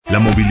La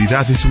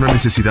movilidad es una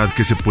necesidad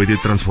que se puede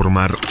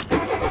transformar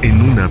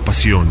en una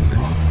pasión.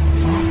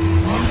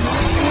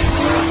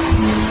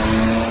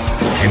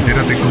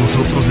 Entérate con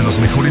nosotros de los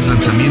mejores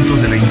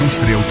lanzamientos de la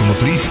industria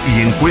automotriz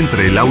y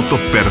encuentra el auto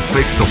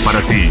perfecto para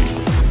ti.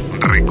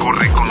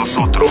 Recorre con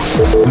nosotros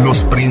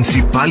los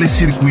principales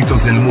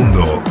circuitos del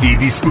mundo y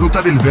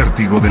disfruta del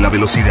vértigo de la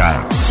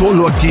velocidad.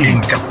 Solo aquí en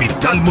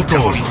Capital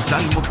Motor.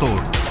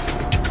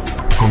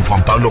 Con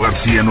Juan Pablo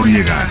García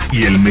Noriega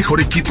y el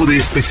mejor equipo de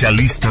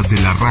especialistas de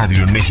la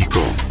radio en México.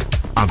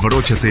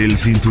 Abróchate el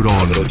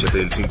cinturón.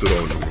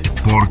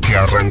 Porque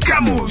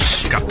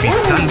arrancamos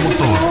Capital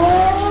Motor.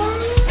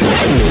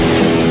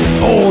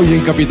 Hoy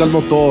en Capital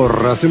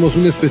Motor hacemos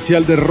un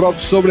especial de rock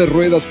sobre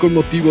ruedas con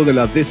motivo de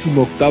la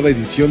 18ª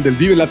edición del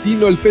Vive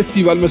Latino, el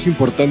festival más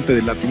importante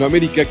de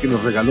Latinoamérica que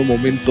nos regaló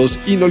momentos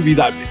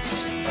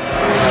inolvidables.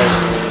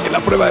 En la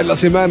prueba de la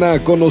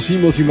semana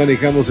conocimos y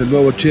manejamos el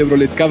nuevo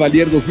Chevrolet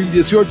Cavalier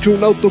 2018,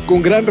 un auto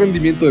con gran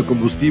rendimiento de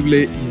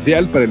combustible,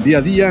 ideal para el día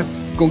a día,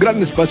 con gran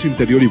espacio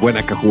interior y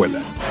buena cajuela.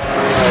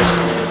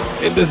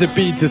 En Desde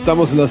Pits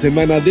estamos en la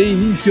semana de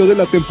inicio de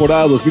la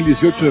temporada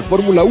 2018 de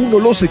Fórmula 1.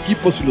 Los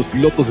equipos y los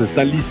pilotos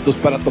están listos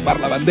para tomar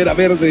la bandera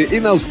verde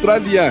en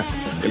Australia.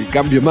 El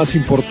cambio más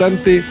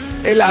importante,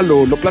 el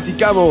halo, lo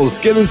platicamos.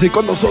 Quédense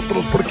con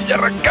nosotros porque ya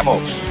arrancamos.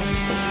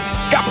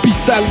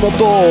 Capital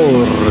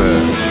Motor.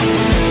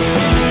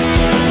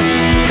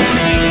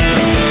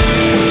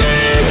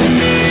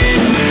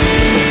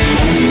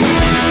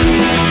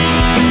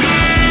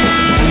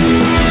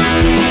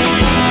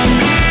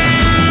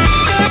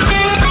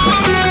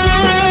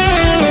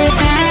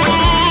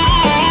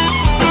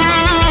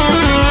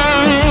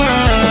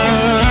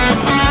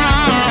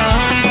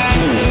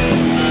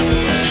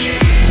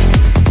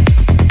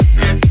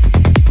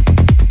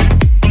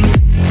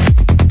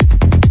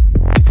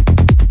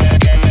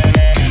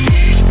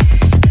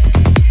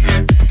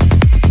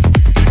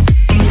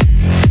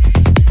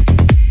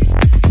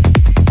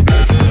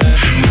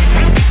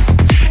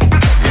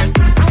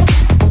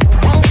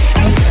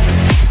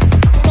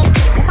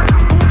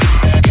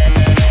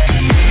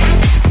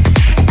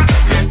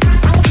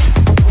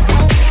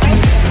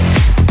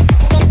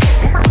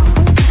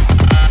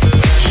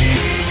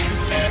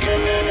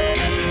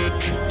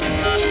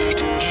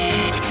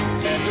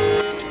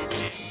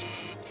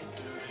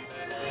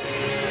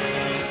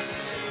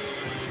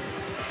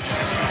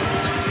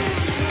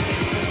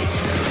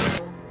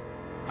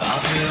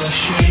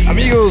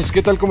 Amigos,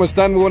 ¿qué tal? ¿Cómo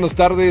están? Muy buenas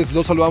tardes,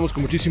 los saludamos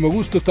con muchísimo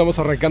gusto. Estamos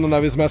arrancando una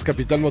vez más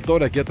Capital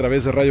Motor aquí a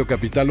través de Radio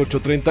Capital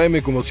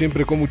 830M, como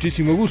siempre con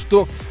muchísimo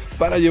gusto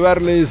para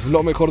llevarles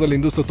lo mejor de la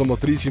industria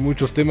automotriz y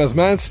muchos temas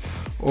más.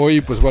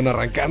 Hoy pues bueno,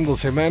 arrancando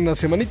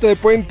semanita de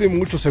puente,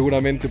 muchos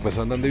seguramente pues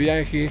andan de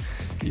viaje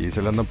y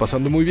se la andan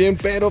pasando muy bien,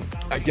 pero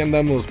aquí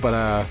andamos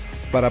para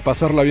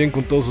pasarla bien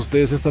con todos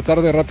ustedes esta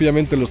tarde.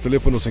 Rápidamente los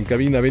teléfonos en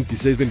cabina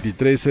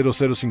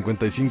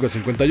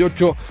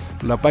 2623-0055-58,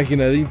 la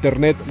página de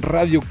internet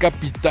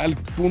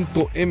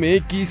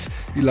radiocapital.mx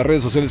y las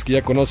redes sociales que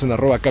ya conocen,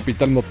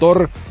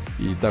 @capitalmotor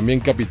y también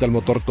Capital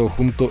Motor todo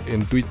junto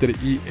en Twitter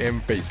y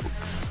en Facebook.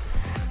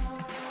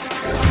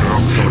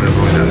 Rock sobre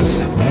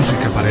ruedas,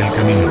 música para el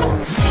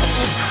camino.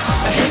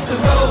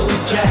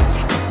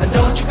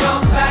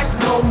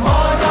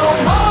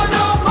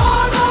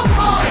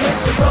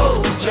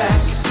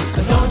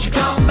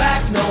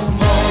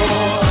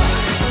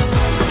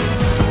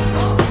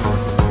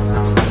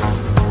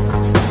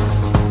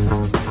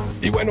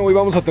 Y bueno, hoy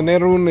vamos a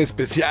tener un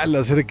especial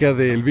acerca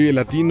del Vive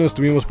Latino.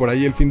 Estuvimos por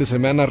ahí el fin de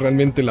semana,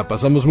 realmente la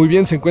pasamos muy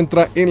bien. Se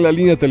encuentra en la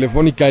línea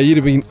telefónica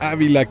Irving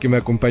Ávila, que me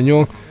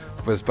acompañó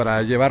pues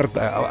para llevar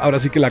ahora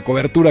sí que la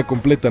cobertura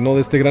completa, ¿no?,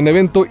 de este gran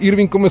evento.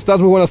 Irving, ¿cómo estás?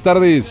 Muy buenas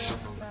tardes.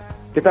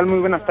 ¿Qué tal? Muy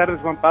buenas tardes,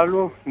 Juan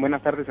Pablo.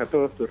 Buenas tardes a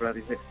todos tus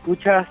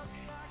radioescuchas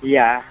y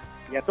a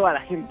toda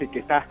la gente que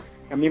está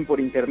también por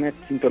internet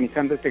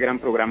sintonizando este gran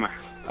programa.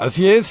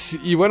 Así es,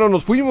 y bueno,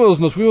 nos fuimos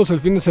el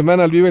fin de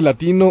semana al Vive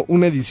Latino,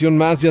 una edición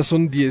más. Ya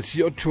son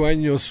 18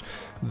 años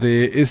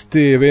de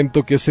este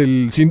evento que es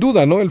sin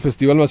duda, ¿no?, el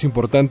festival más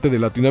importante de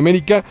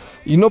Latinoamérica,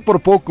 y no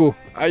por poco.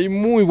 Hay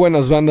muy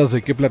buenas bandas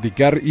de qué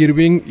platicar,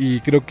 Irving,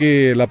 y creo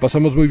que la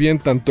pasamos muy bien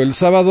tanto el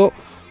sábado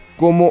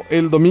como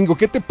el domingo.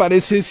 ¿Qué te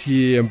parece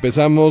si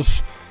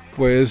empezamos?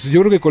 Pues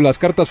yo creo que con las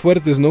cartas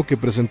fuertes, ¿no?, que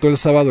presentó el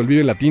sábado el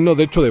Vive Latino.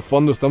 De hecho, de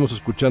fondo estamos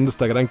escuchando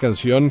esta gran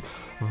canción,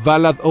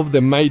 Ballad of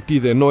the Mighty,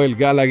 de Noel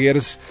Gallagher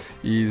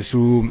y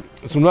su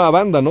nueva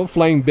banda, ¿no?,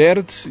 Flying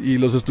Birds, y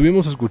los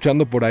estuvimos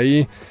escuchando por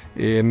ahí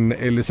en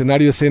el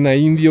escenario Escena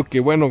Indio, que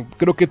bueno,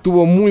 creo que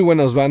tuvo muy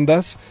buenas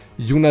bandas,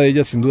 y una de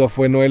ellas sin duda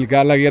fue Noel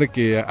Gallagher,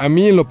 que a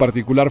mí en lo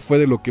particular fue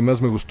de lo que más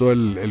me gustó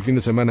el fin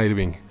de semana,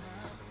 Irving.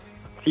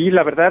 Sí,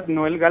 la verdad,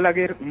 Noel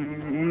Gallagher,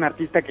 un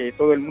artista que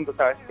todo el mundo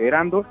estaba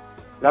esperando.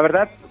 La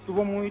verdad,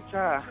 tuvo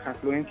mucha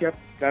afluencia,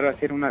 claro, a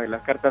ser una de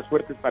las cartas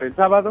fuertes para el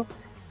sábado,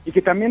 y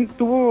que también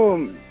estuvo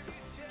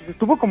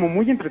como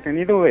muy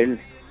entretenido el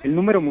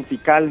número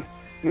musical.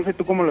 No sé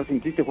tú cómo lo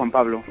sentiste, Juan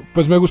Pablo.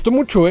 Pues me gustó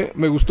mucho,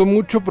 me gustó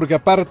mucho porque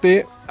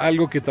aparte,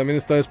 algo que también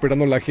estaba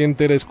esperando la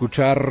gente era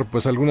escuchar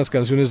pues algunas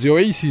canciones de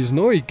Oasis,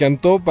 ¿no? Y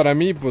cantó para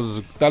mí pues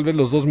tal vez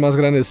los dos más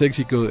grandes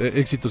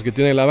éxitos que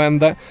tiene la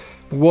banda,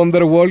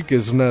 Wonderwall, que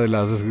es una de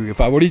las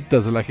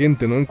favoritas de la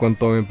gente, ¿no? En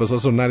cuanto empezó a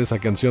sonar esa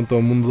canción todo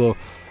el mundo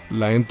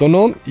la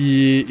entonó,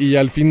 y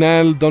al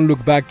final Don't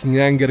Look Back in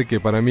Anger, que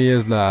para mí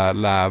es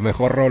la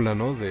mejor rola,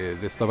 ¿no? de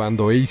esta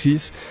banda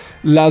Oasis.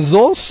 Las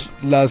dos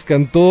las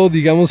cantó,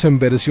 digamos, en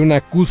versión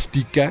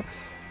acústica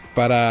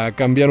para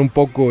cambiar un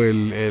poco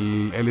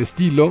el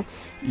estilo,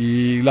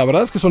 y la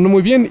verdad es que sonó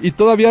muy bien, y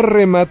todavía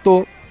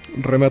remató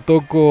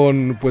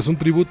con pues un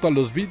tributo a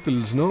los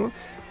Beatles, ¿no?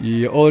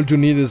 Y All You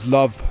Need Is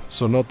Love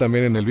sonó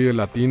también en el Vive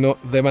Latino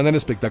de manera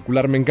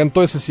espectacular. Me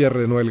encantó ese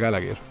cierre de Noel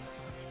Gallagher.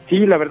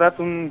 Sí, la verdad,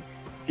 un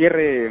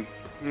cierre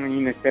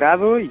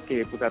inesperado y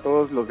que pues a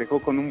todos los dejó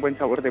con un buen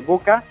sabor de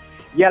boca.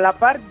 Y a la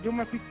par yo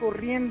me fui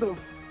corriendo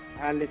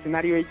al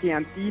escenario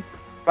AT&T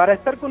para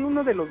estar con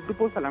uno de los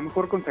grupos a lo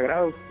mejor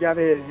consagrados ya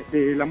de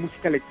la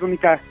música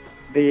electrónica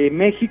de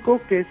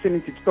México, que es el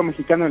Instituto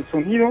Mexicano del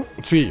Sonido.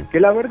 Sí. Que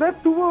la verdad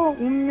tuvo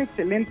una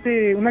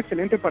excelente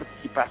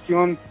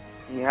participación,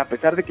 a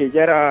pesar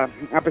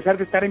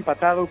de estar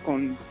empatado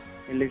con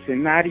el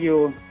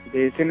escenario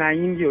de Escena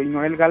Indio y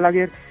Noel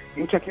Gallagher.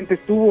 Mucha gente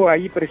estuvo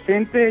ahí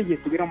presente y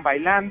estuvieron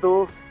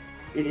bailando,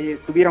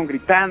 estuvieron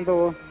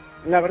gritando.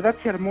 La verdad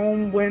se armó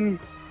un buen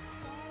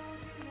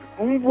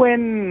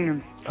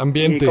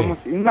ambiente,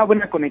 una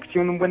buena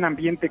conexión, un buen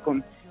ambiente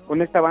con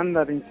esta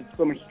banda del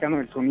Instituto Mexicano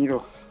del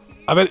Sonido.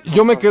 A ver,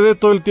 yo me quedé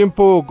todo el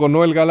tiempo con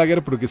Noel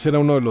Gallagher porque ese era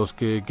uno de los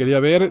que quería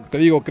ver. Te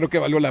digo, creo que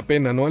valió la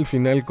pena, ¿no? Al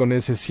final con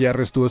ese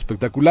cierre estuvo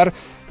espectacular.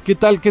 ¿Qué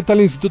tal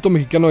el Instituto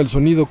Mexicano del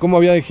Sonido? ¿Cómo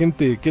había de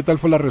gente? ¿Qué tal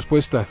fue la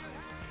respuesta?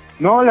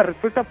 No, la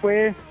respuesta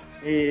fue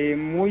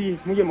muy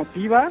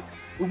emotiva.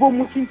 Hubo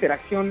mucha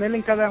interacción. Él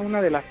en cada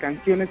una de las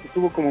canciones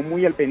estuvo como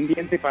muy al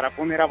pendiente para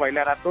poner a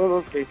bailar a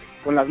todos, que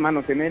con las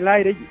manos en el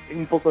aire,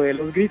 un poco de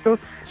los gritos.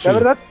 Sí. La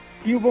verdad,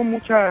 sí hubo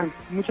mucha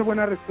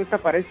buena respuesta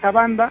para esta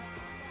banda.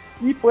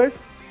 Y pues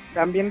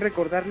también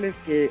recordarles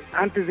que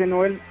antes de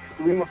Noel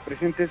estuvimos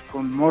presentes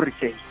con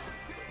Morrissey.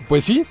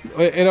 Pues sí,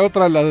 era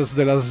otra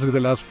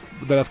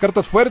de las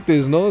cartas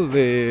fuertes, ¿no?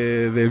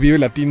 de Vive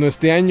Latino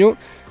este año.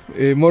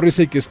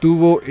 Morrissey, que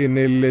estuvo en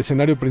el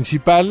escenario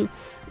principal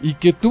y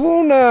que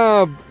tuvo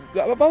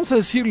vamos a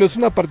decirlo, es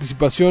una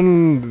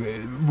participación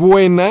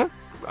buena.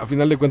 A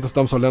final de cuentas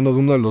estamos hablando de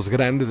uno de los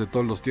grandes de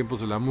todos los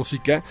tiempos de la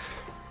música,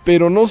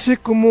 pero no sé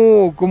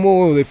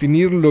cómo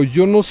definirlo.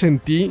 Yo no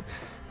sentí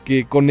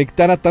que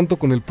conectara tanto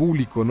con el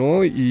público,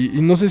 ¿no? Y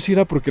no sé si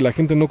era porque la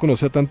gente no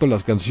conocía tanto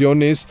las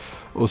canciones,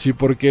 o si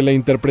porque la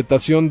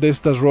interpretación de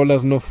estas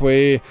rolas no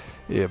fue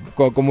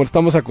como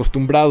estamos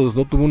acostumbrados,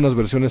 ¿no? Tuvo unas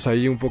versiones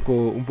ahí un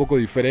poco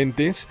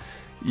diferentes,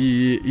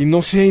 y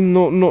no sé,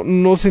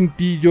 no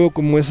sentí yo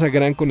como esa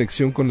gran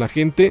conexión con la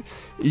gente,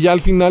 y ya al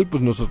final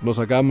pues nos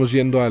acabamos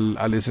yendo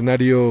al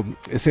escenario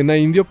Escena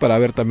Indio para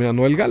ver también a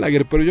Noel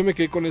Gallagher, pero yo me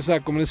quedé con esa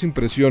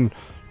impresión.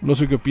 No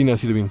sé qué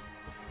opinas, Irving.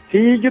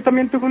 Sí, yo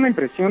también tuve una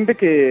impresión de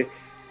que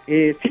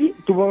sí,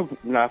 tuvo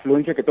la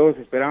afluencia que todos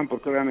esperaban,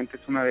 porque obviamente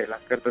es una de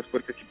las cartas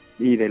fuertes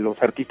y de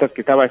los artistas que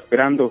estaba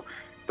esperando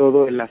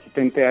todo el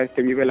asistente a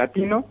este Vive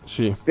Latino.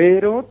 Sí.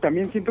 Pero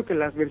también siento que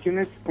las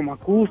versiones como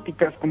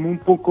acústicas, como un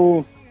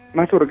poco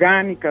más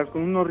orgánicas,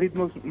 con unos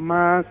ritmos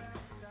más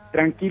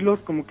tranquilos,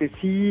 como que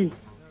sí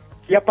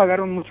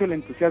apagaron mucho el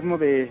entusiasmo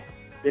del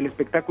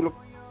espectáculo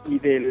y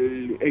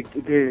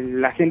de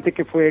la gente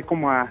que fue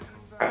como a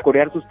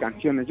corear sus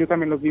canciones. Yo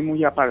también los vi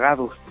muy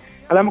apagados.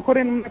 A lo mejor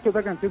en una que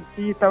otra canción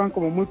sí estaban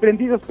como muy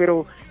prendidos,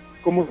 pero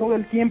como todo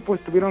el tiempo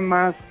estuvieron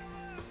más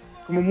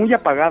como muy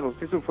apagados.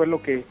 Eso fue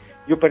lo que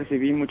yo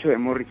percibí mucho de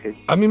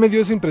Morrissey. A mí me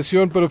dio esa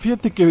impresión, pero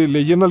fíjate que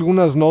leyendo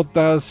algunas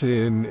notas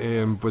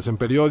en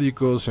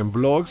periódicos, en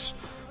blogs,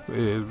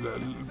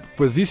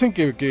 pues dicen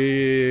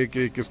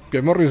que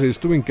Morrissey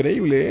estuvo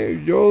increíble,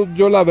 ¿eh? Yo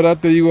la verdad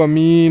te digo, a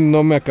mí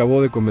no me acabó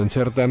de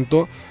convencer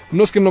tanto.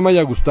 No es que no me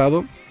haya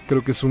gustado,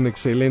 creo que es un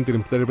excelente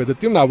intérprete,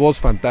 tiene una voz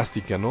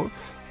fantástica, ¿no?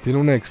 Tiene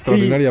una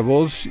extraordinaria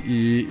voz,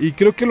 y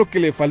creo que lo que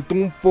le faltó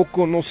un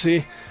poco, no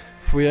sé,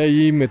 fue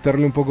ahí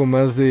meterle un poco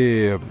más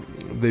de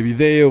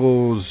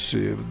videos.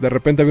 De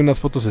repente había unas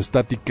fotos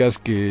estáticas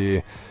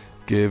que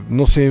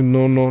no sé,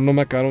 no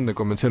me acabaron de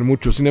convencer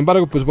mucho. Sin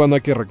embargo, pues bueno,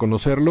 hay que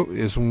reconocerlo,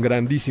 es un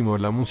grandísimo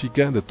de la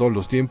música de todos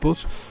los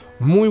tiempos,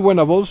 muy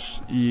buena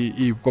voz,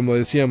 y como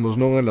decíamos,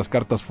 ¿no? Una de las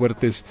cartas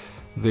fuertes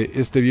de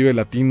este Vive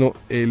Latino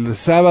el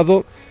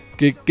sábado,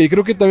 que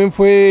creo que también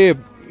fue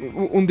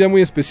un día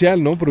muy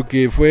especial, ¿no?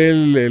 Porque fue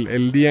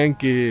el día en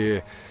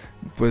que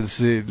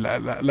pues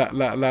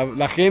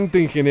la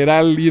gente en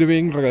general,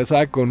 Irving,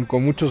 regresaba con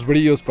muchos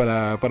brillos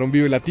para un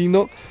Vive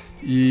Latino,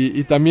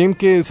 y también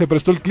que se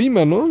prestó el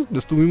clima, ¿no?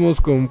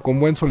 Estuvimos con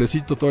buen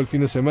solecito todo el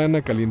fin de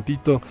semana,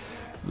 calientito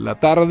la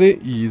tarde,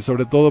 y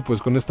sobre todo pues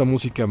con esta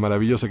música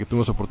maravillosa que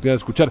tuvimos oportunidad de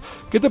escuchar.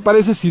 ¿Qué te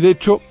parece si de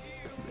hecho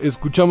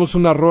escuchamos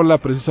una rola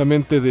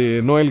precisamente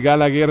de Noel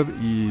Gallagher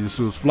y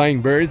sus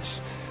Flying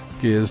Birds?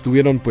 que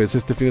estuvieron pues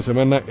este fin de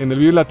semana en el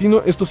Vive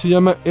Latino. Esto se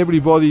llama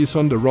Everybody's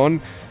on the Run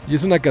y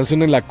es una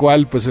canción en la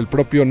cual pues el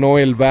propio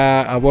Noel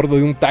va a bordo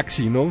de un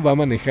taxi, ¿no? Va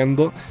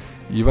manejando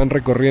y van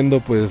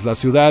recorriendo pues la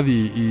ciudad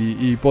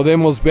y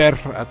podemos ver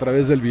a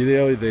través del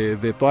video y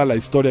de toda la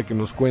historia que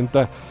nos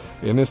cuenta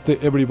en este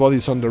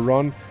Everybody's on the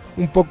Run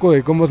un poco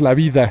de cómo es la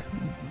vida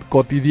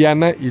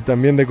cotidiana y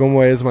también de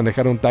cómo es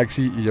manejar un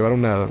taxi y llevar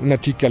una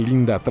chica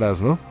linda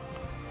atrás, ¿no?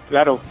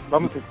 Claro,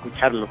 vamos a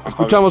escucharlo.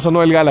 Escuchamos a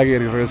Noel Gallagher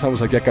y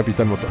regresamos aquí a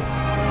Capitán Motor.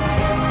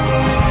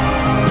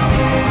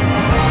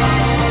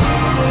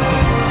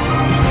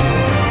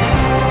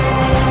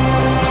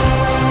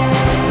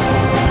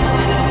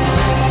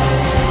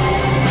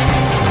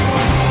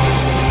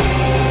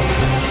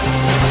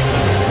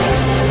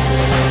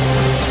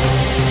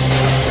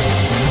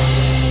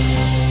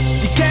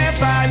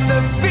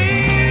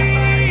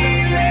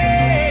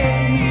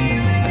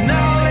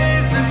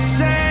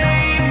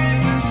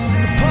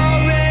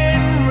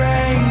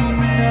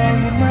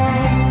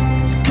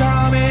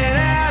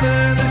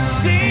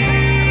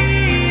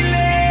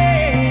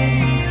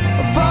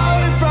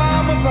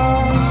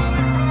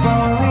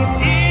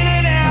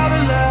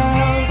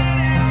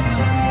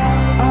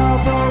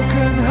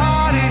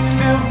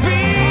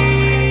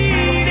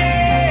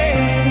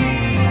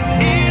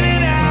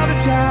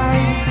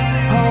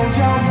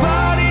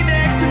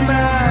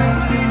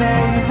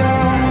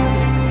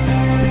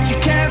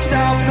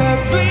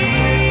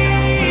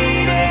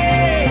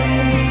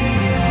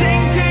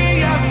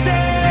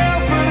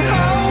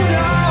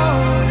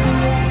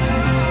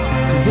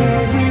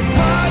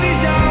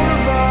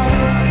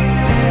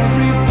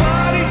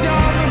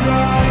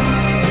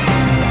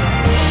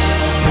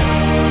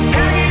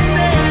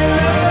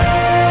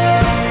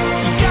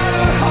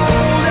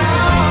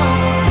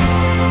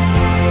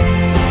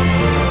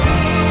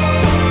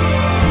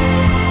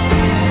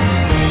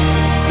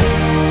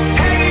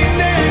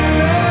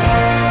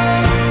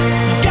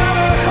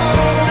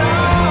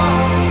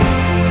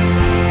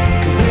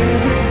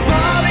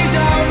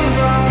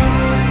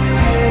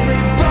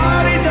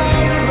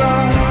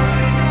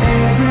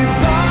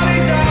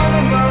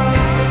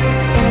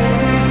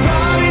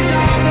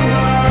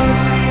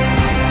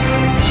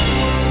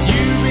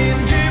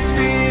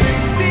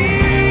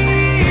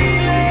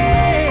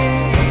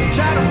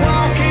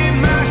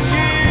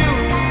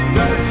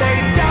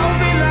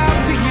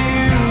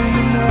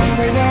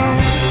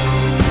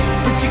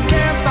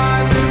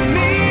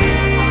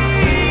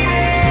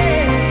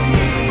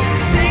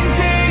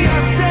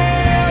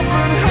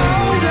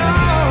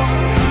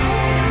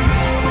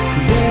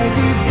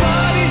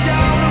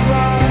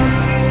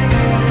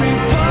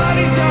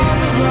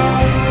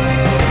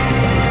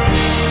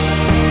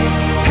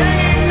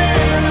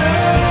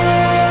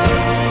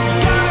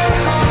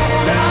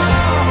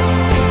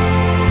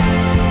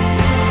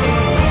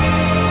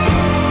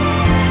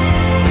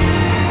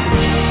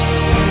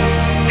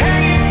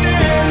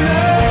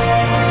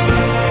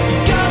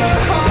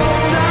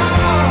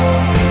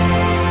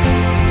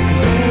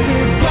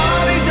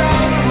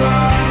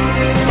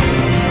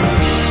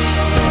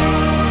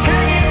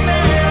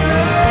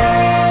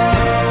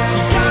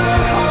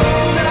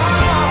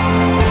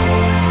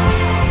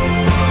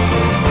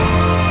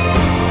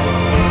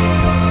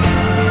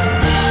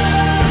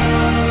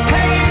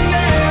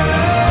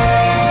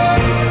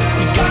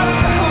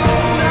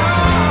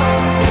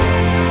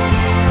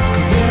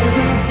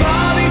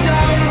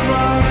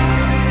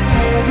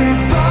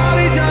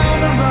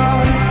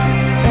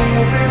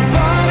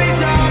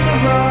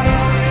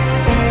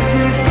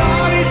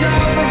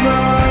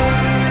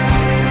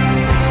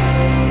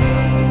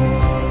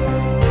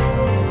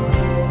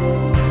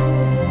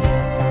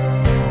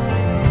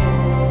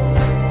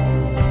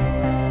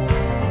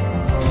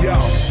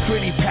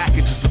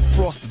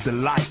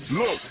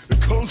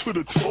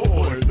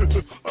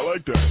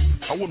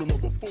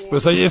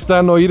 Pues ahí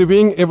está, ¿no?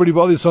 Irving,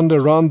 Everybody's on the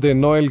Run de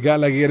Noel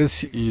Gallagher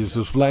y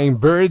sus Flying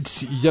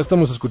Birds. Y ya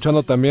estamos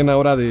escuchando también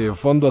ahora de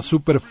fondo a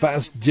Super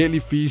Fast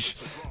Jellyfish,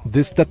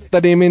 de esta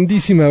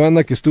tremendísima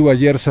banda que estuvo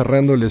ayer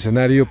cerrando el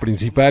escenario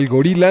principal,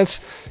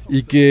 Gorillaz,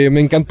 y que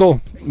me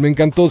encantó,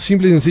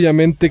 simple y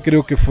sencillamente.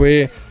 Creo que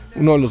fue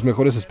uno de los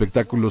mejores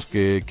espectáculos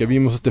que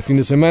vimos este fin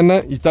de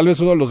semana y tal vez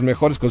uno de los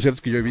mejores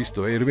conciertos que yo he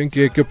visto. Irving,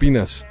 ¿qué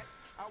opinas?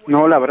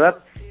 No, la verdad,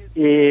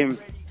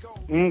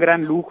 un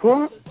gran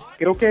lujo.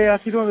 Creo que ha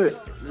sido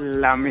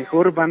la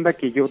mejor banda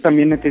que yo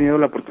también he tenido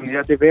la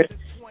oportunidad de ver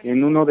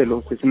en uno de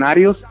los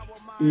escenarios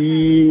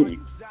y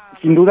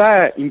sin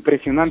duda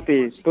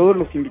impresionante. Todos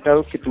los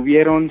invitados que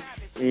tuvieron,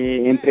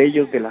 entre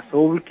ellos de la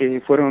Soul,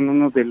 que fueron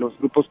uno de los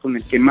grupos con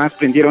el que más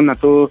prendieron a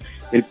todo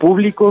el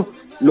público,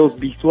 los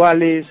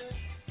visuales,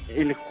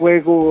 el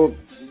juego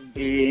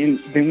de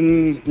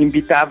un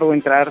invitado,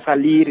 entrar,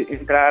 salir,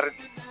 entrar.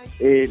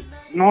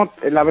 No,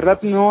 la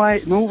verdad no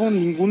hubo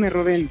ningún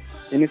error en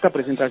esta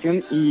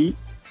presentación y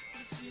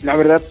la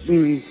verdad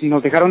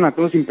nos dejaron a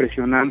todos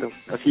impresionando,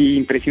 así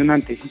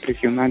impresionante.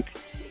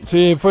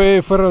 Sí,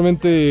 fue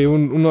realmente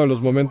uno de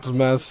los momentos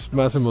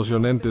más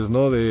emocionantes,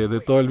 ¿no? De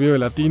todo el Vive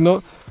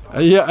Latino.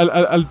 Ahí,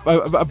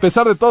 a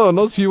pesar de todo,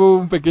 ¿no? Sí hubo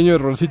un pequeño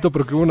errorcito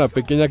porque hubo una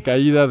pequeña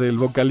caída del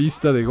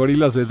vocalista de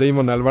Gorillaz, de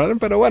Damon Albarn,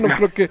 pero bueno,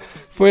 creo que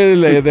fue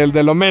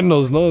de lo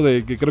menos, ¿no?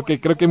 De que creo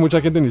que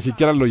mucha gente ni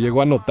siquiera lo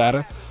llegó a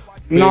notar.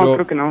 No,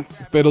 creo que no.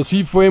 Pero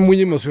sí fue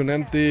muy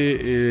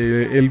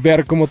emocionante el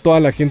ver cómo toda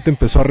la gente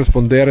empezó a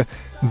responder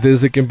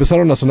desde que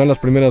empezaron a sonar las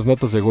primeras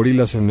notas de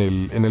Gorillaz en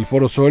el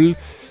Foro Sol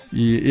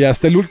y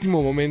hasta el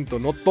último momento,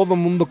 ¿no? Todo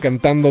mundo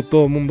cantando,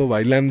 todo mundo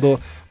bailando,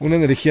 una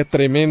energía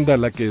tremenda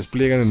la que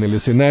despliegan en el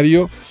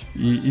escenario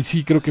y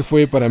sí creo que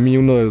fue para mí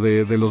uno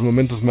de los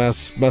momentos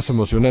más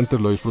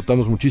emocionantes, lo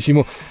disfrutamos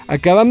muchísimo.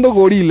 Acabando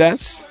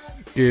Gorillaz,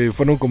 que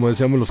fueron, como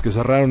decíamos, los que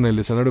cerraron el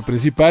escenario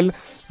principal,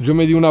 yo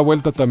me di una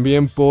vuelta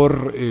también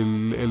por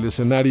el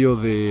escenario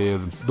de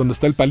donde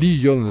está el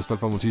palillo, donde está el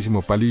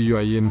famosísimo palillo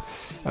ahí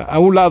a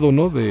un lado,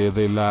 ¿no?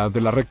 de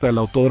la recta del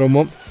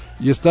autódromo,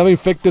 y estaba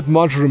Infected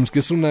Mushrooms, que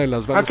es una de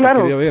las bandas claro.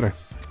 que quería ver.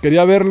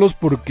 Quería verlos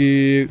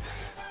porque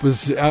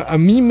pues a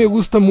mí me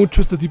gusta mucho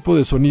este tipo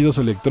de sonidos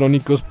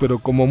electrónicos, pero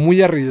como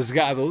muy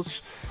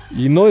arriesgados,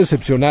 y no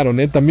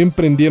decepcionaron, también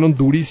prendieron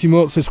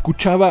durísimo, se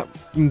escuchaba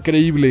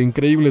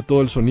increíble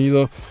todo el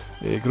sonido.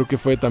 Creo que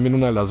fue también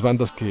una de las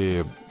bandas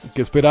que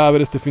esperaba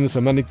ver este fin de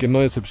semana y que no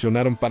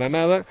decepcionaron para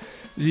nada,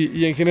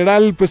 y en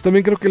general pues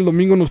también creo que el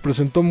domingo nos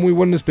presentó muy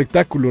buen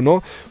espectáculo,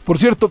 ¿no? Por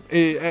cierto,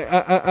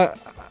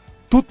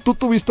 tú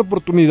tuviste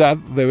oportunidad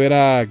de ver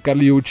a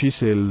Kali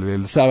Uchis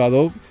el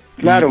sábado.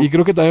 Claro. Y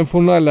creo que también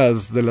fue una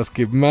de las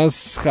que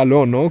más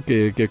jaló, ¿no?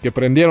 Que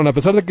prendieron, a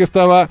pesar de que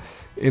estaba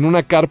en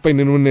una carpa y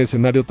en un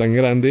escenario tan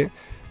grande,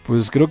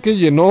 pues creo que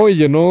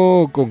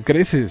llenó con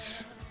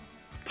creces.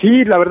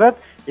 Sí, la verdad,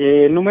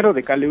 el número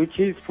de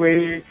Caleuchis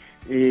fue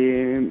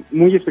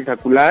muy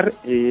espectacular.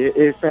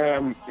 Esa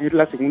es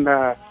la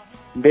segunda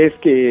vez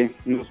que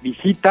nos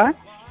visita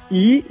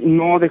y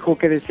no dejó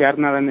que desear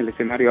nada en el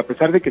escenario, a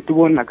pesar de que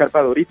tuvo en la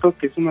carpa Doritos,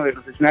 que es uno de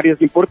los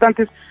escenarios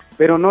importantes,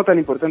 pero no tan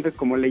importantes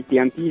como el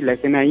AT&T, la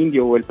escena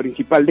indio o el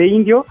principal de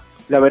indio.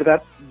 La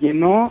verdad,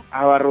 llenó,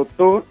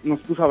 abarrotó, nos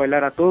puso a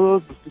bailar a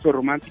todos, nos puso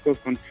románticos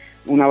con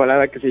una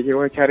balada que se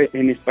llegó a echar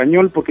en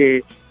español,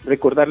 porque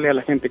recordarle a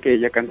la gente que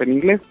ella canta en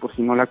inglés, por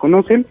si no la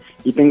conocen,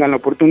 y tengan la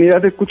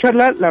oportunidad de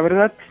escucharla. La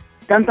verdad,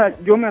 canta,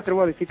 yo me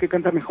atrevo a decir que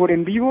canta mejor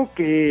en vivo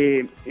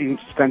que en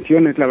sus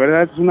canciones. La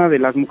verdad, es una de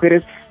las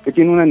mujeres que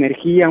tiene una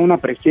energía, una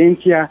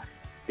presencia,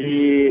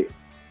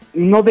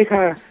 no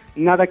deja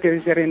nada que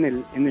desear en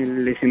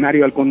el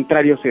escenario, al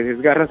contrario, se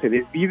desgarra, se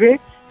desvive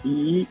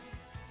y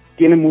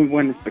tiene muy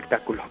buen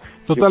espectáculo.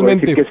 Totalmente. Yo puedo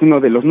decir que es uno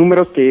de los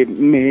números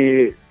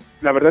que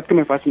la verdad que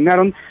me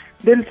fascinaron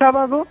del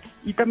sábado,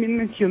 y también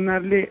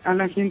mencionarle a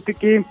la gente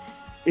que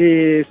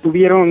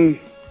estuvieron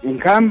en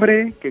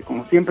Enjambre, que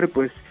como siempre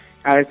pues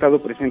ha estado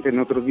presente en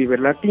otros Vive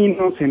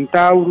Latino,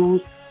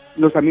 Centaurus,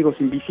 Los Amigos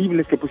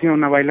Invisibles, que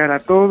pusieron a bailar a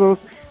todos,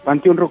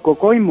 Panteón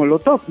Rococó y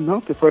Molotov,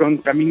 ¿no? Que fueron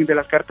también de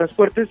las cartas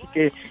fuertes y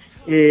que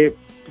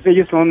pues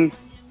ellos son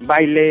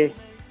baile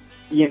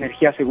y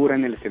energía segura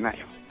en el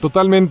escenario.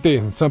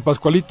 Totalmente. San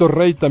Pascualito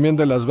Rey, también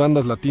de las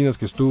bandas latinas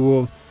que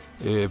estuvo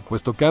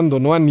pues tocando,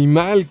 ¿no?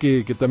 Animal,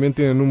 que también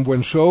tienen un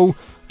buen show.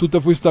 Tú te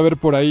fuiste a ver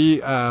por ahí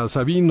a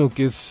Sabino,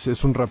 que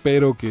es un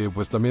rapero que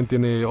pues también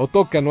tiene o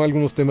toca, ¿no?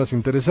 Algunos temas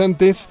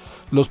interesantes.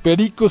 Los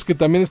Pericos, que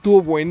también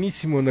estuvo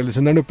buenísimo en el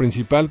escenario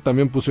principal,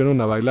 también pusieron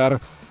a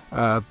bailar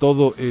a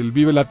todo el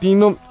Vive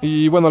Latino.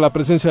 Y bueno, la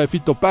presencia de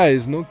Fito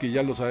Páez, ¿no? Que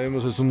ya lo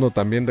sabemos, es uno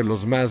también de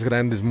los más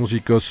grandes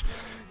músicos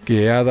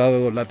que ha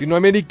dado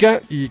Latinoamérica,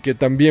 y que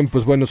también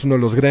pues bueno, es uno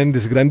de los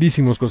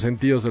grandísimos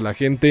consentidos de la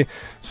gente,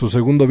 su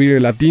segundo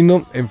Vive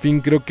Latino. En fin,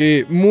 creo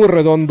que muy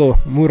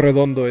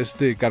redondo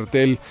este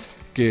cartel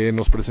que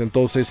nos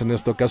presentó Cés en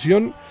esta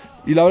ocasión,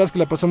 y la verdad es que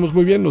la pasamos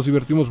muy bien, nos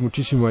divertimos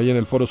muchísimo ahí en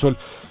el Foro Sol.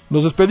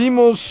 Nos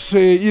despedimos,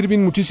 Irving,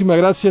 muchísimas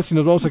gracias, y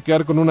nos vamos a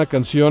quedar con una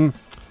canción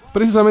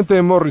precisamente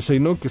de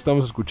Morrissey, ¿no? Que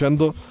estamos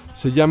escuchando,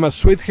 se llama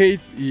Sweet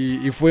Hate,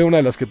 y fue una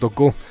de las que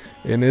tocó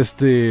en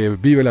este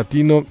Vive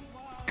Latino.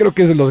 Creo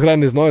que es de los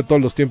grandes, ¿no? De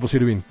todos los tiempos,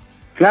 Irving.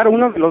 Claro,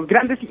 uno de los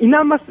grandes. Y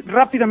nada más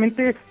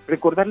rápidamente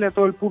recordarle a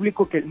todo el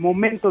público que el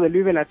momento del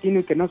Vive Latino,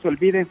 y que no se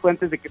olviden, fue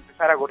antes de que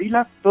empezara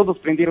Gorillaz. Todos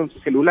prendieron su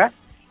celular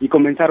y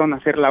comenzaron a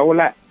hacer la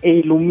ola e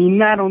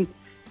iluminaron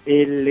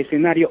el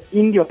escenario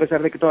indio, a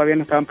pesar de que todavía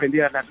no estaban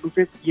prendidas las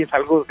luces, y es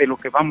algo de lo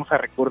que vamos a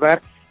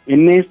recordar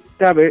en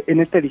esta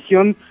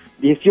edición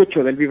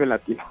 18 del Vive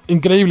Latino.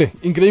 Increíble,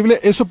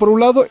 eso por un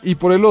lado, y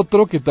por el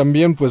otro, que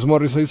también pues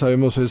Morrissey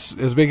sabemos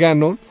es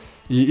vegano.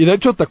 Y de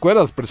hecho, ¿te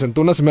acuerdas?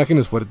 Presentó unas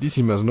imágenes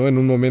fuertísimas, ¿no? En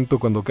un momento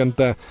cuando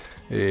canta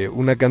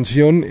una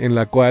canción en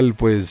la cual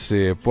pues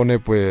pone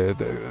pues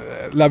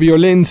la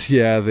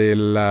violencia de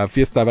la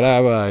fiesta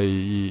brava,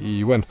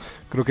 y bueno,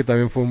 creo que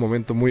también fue un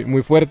momento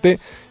muy fuerte.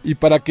 Y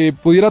para que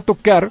pudiera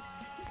tocar,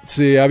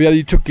 se había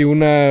dicho que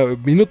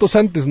minutos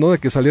antes, ¿no? De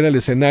que saliera al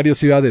escenario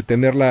se iba a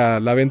detener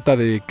la venta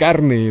de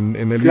carne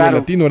en el Vive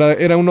Latino.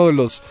 Era uno de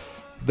los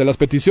las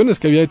peticiones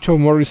que había hecho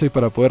Morrissey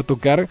para poder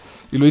tocar,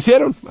 y lo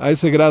hicieron a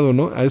ese grado,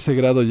 ¿no? A ese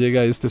grado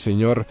llega este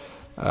señor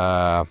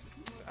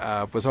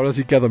pues ahora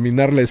sí que a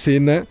dominar la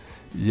escena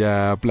y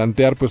a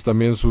plantear pues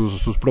también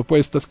sus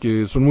propuestas,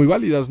 que son muy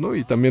válidas, ¿no?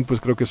 Y también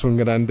pues creo que son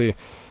grande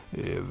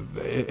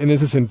en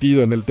ese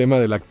sentido, en el tema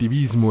del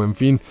activismo, en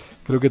fin,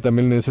 creo que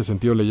también en ese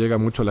sentido le llega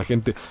mucho a la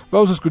gente.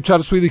 Vamos a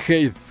escuchar Sweetie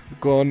Hate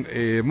con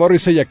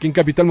Morrissey aquí en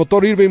Capital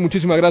Motor. Irving,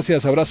 muchísimas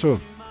gracias, abrazo.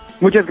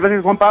 Muchas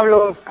gracias, Juan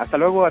Pablo, hasta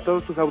luego a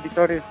todos tus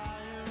auditores.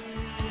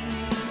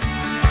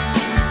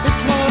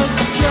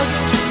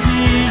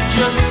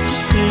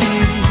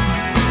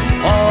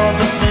 All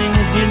the things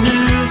you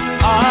knew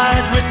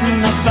I'd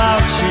written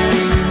about you.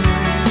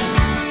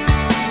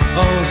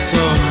 Oh,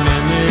 so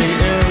many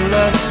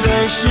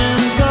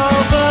illustrations.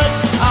 Oh, but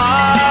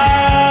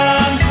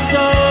I'm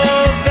so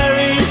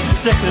very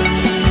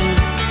sickened.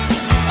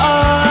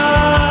 Oh,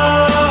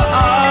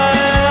 I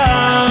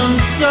am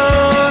so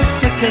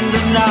sickened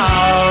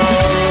now.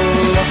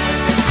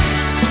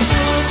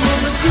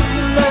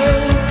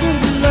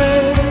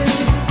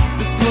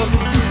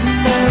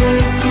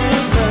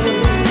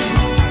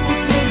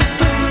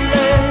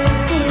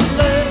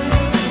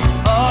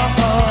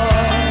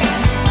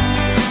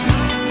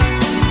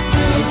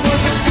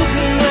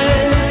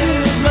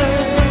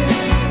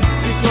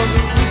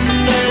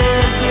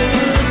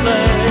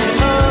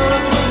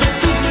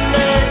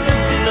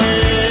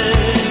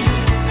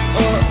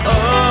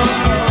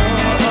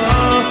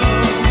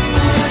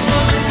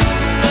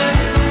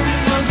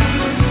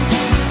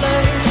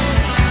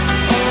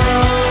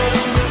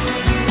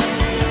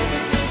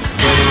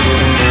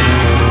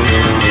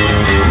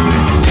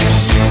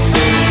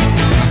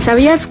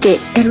 ¿Sabías que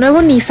el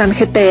nuevo Nissan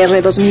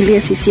GT-R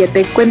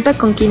 2017 cuenta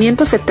con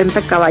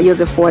 570 caballos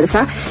de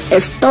fuerza?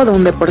 Es todo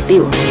un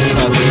deportivo.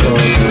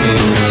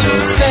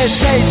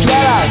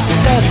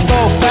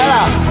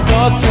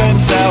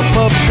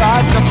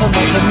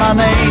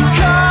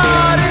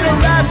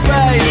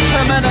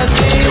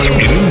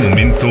 En un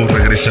momento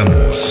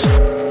regresamos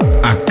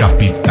a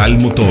Capital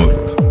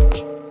Motor.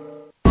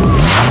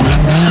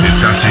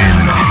 Estás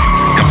en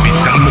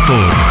Capital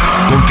Motor.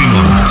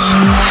 Continuamos.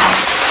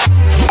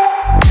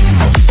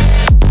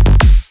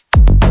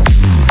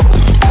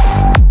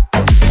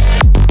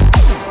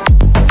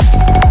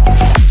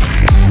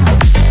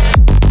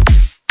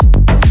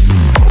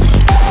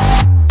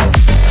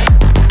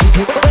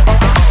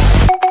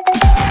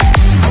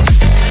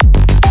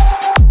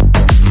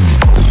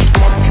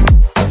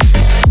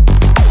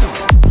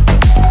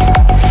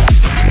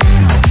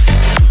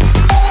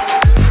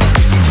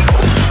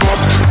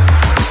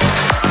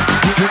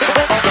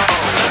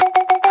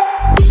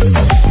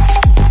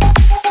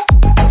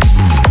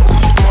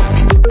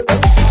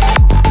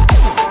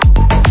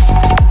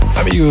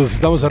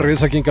 Estamos a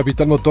regreso aquí en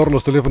Capital Motor,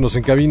 los teléfonos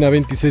en cabina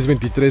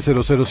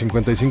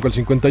 2623-0055 al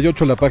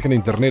 58, la página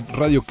internet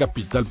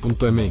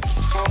radiocapital.mx.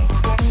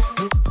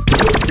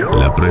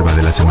 La prueba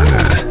de la semana.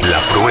 La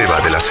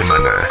prueba de la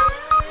semana.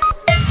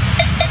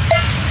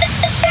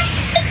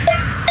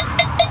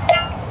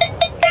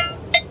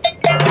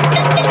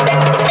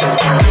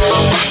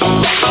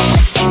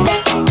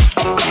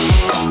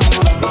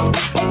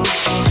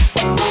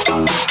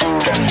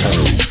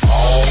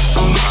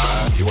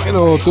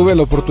 Bueno, tuve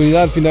la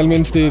oportunidad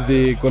finalmente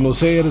de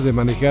conocer, de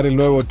manejar el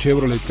nuevo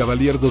Chevrolet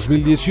Cavalier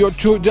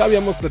 2018. Ya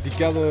habíamos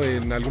platicado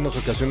en algunas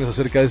ocasiones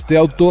acerca de este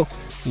auto.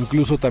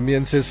 Incluso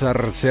también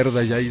César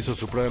Cerda ya hizo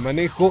su prueba de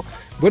manejo.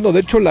 Bueno,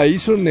 de hecho la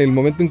hizo en el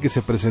momento en que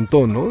se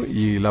presentó, ¿no?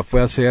 Y la fue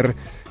a hacer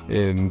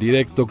en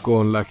directo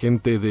con la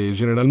gente de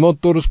General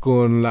Motors,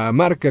 con la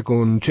marca,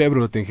 con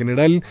Chevrolet en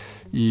general.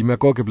 Y me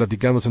acuerdo que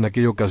platicamos en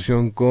aquella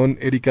ocasión con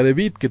Erika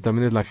David, que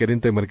también es la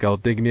gerente de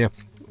mercadotecnia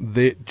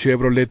de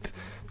Chevrolet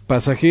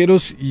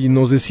Pasajeros, y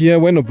nos decía,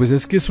 bueno, pues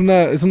es que es uno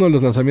de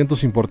los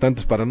lanzamientos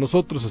importantes para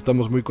nosotros.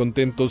 Estamos muy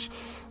contentos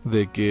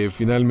de que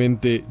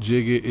finalmente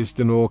llegue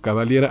este nuevo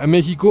Cavalier a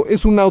México.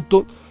 Es un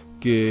auto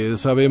que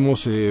sabemos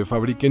se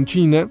fabrica en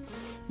China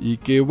y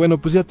que, bueno,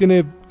 pues ya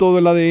tiene todo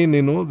el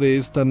ADN, ¿no?, de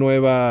esta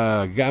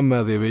nueva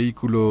gama de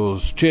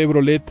vehículos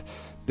Chevrolet.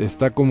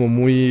 Está como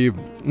muy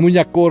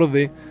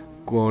acorde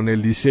con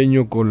el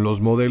diseño, con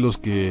los modelos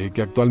que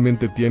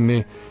actualmente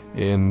tiene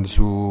en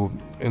su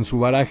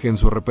baraje, en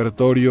su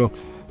repertorio,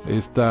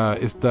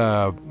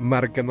 esta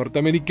marca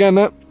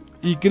norteamericana.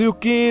 Y creo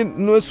que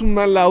no es un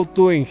mal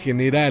auto en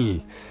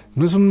general.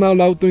 No es un mal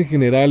auto en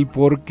general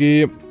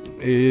porque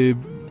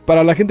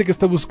para la gente que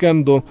está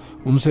buscando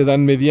un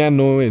sedán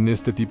mediano en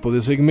este tipo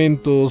de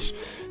segmentos,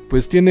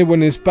 pues tiene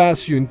buen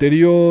espacio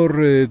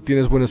interior,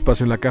 tienes buen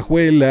espacio en la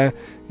cajuela.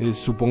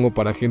 Supongo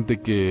para gente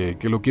que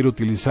lo quiere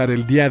utilizar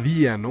el día a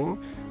día, ¿no?,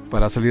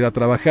 para salir a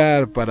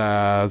trabajar,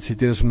 para si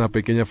tienes una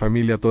pequeña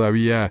familia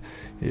todavía,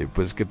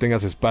 pues que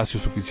tengas espacio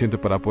suficiente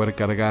para poder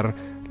cargar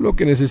lo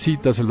que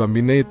necesitas, el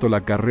bambineto,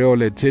 la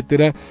carriola,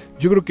 etcétera.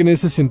 Yo creo que en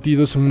ese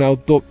sentido es un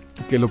auto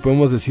que lo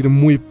podemos decir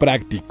muy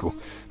práctico.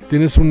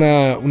 Tienes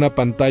una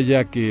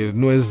pantalla que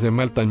no es de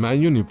mal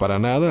tamaño ni para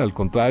nada, al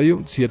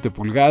contrario, 7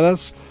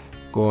 pulgadas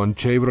con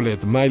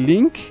Chevrolet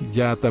MyLink.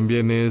 Ya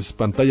también es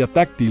pantalla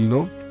táctil,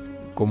 ¿no?,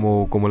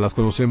 como las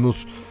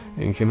conocemos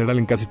en general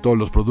en casi todos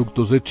los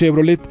productos de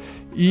Chevrolet,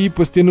 y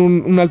pues tiene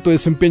un alto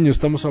desempeño.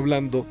 Estamos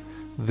hablando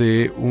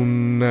de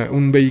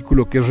un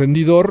vehículo que es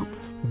rendidor,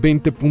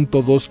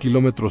 20.2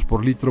 kilómetros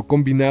por litro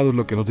combinado es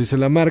lo que nos dice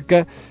la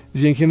marca,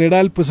 y en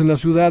general pues en la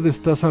ciudad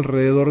estás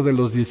alrededor de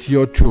los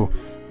 18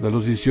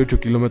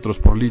 kilómetros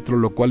por litro,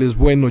 lo cual es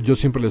bueno. Yo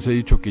siempre les he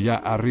dicho que ya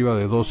arriba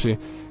de 12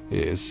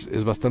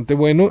 es bastante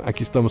bueno.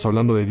 Aquí estamos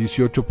hablando de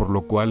 18, por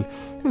lo cual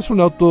es un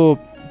auto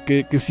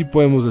que sí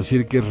podemos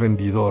decir que es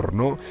rendidor,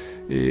 ¿no?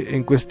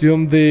 En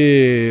cuestión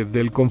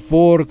del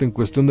confort, en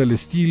cuestión del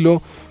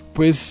estilo,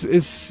 pues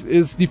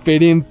es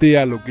diferente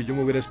a lo que yo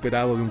me hubiera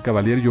esperado de un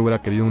Cavalier. Yo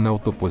hubiera querido un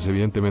auto pues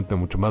evidentemente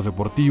mucho más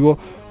deportivo,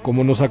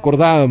 como nos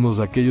acordábamos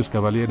de aquellos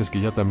Cavalieres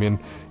que ya también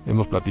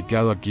hemos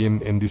platicado aquí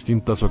en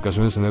distintas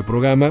ocasiones en el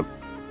programa,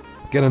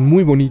 que eran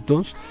muy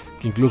bonitos,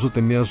 que incluso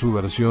tenía su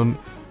versión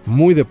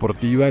muy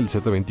deportiva, el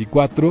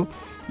Z24,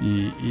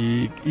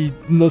 y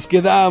nos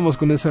quedábamos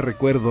con ese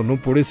recuerdo, ¿no?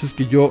 Por eso es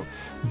que yo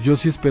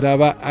sí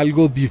esperaba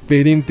algo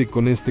diferente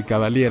con este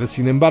Cavalier.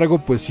 Sin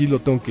embargo, pues sí lo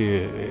tengo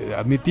que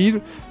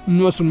admitir,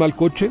 no es un mal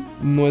coche,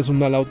 no es un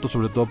mal auto,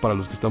 sobre todo para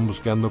los que están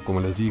buscando,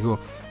 como les digo,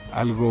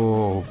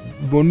 algo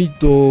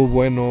bonito,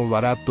 bueno,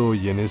 barato,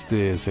 y en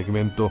este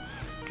segmento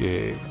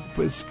que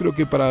pues creo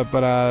que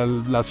para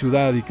la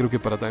ciudad, y creo que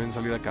para también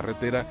salir a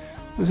carretera,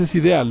 pues es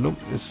ideal, ¿no?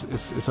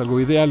 Es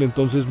algo ideal.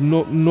 Entonces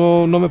no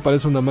me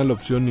parece una mala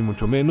opción, ni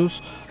mucho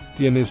menos.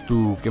 Tienes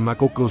tu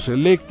quemacocos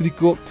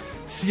eléctrico.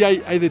 Sí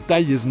hay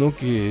detalles, ¿no?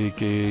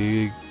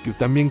 Que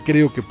también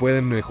creo que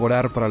pueden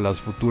mejorar para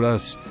los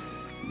futuros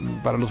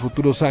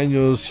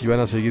años, si van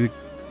a seguir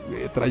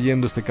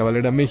trayendo este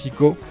Cavalier a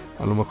México,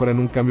 a lo mejor en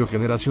un cambio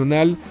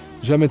generacional,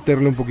 ya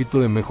meterle un poquito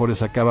de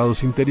mejores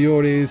acabados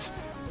interiores,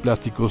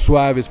 plásticos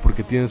suaves,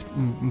 porque tienes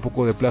un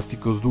poco de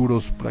plásticos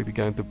duros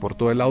prácticamente por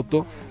todo el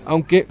auto,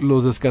 aunque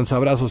los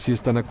descansabrazos sí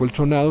están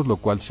acolchonados, lo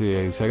cual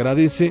se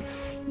agradece,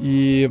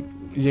 y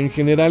en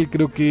general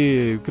creo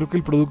que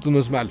el producto no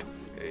es malo.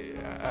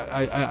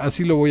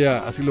 Así lo voy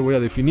a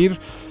definir,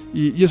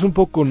 y es un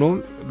poco, ¿no?,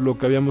 lo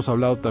que habíamos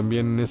hablado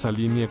también en esa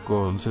línea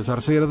con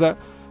César Cerda,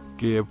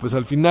 que pues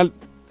al final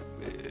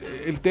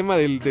el tema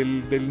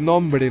del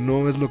nombre,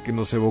 ¿no?, es lo que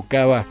nos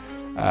evocaba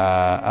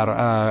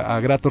a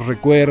gratos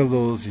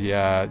recuerdos, y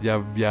a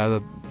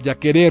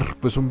querer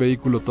pues un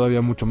vehículo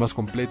todavía mucho más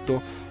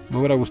completo. Me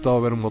hubiera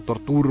gustado ver un motor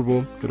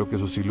turbo, creo que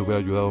eso sí le hubiera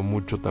ayudado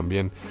mucho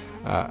también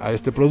a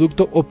este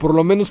producto, o por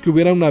lo menos que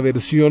hubiera una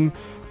versión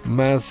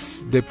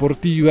más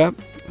deportiva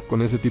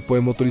con ese tipo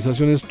de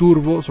motorizaciones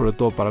turbo, sobre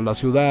todo para la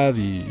ciudad,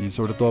 y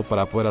sobre todo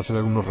para poder hacer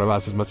algunos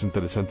rebases más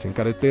interesantes en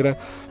carretera.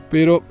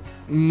 Pero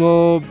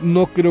no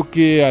creo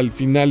que al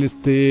final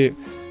esté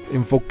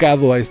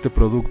enfocado a este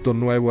producto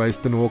nuevo, a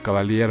este nuevo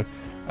Cavalier,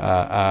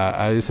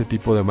 a ese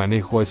tipo de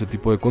manejo, a ese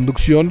tipo de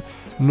conducción.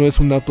 No es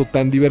un auto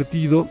tan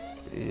divertido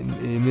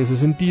en ese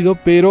sentido,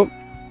 pero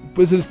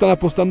pues le están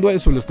apostando a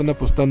eso, le están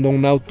apostando a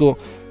un auto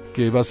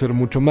que va a ser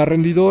mucho más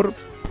rendidor,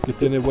 que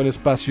tiene buen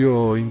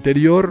espacio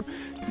interior,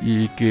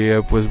 y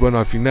que pues bueno,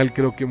 al final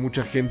creo que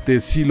mucha gente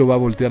sí lo va a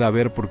voltear a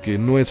ver, porque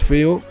no es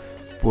feo,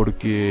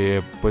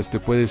 porque pues te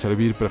puede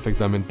servir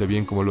perfectamente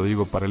bien, como lo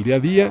digo, para el día a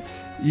día,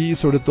 y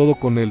sobre todo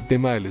con el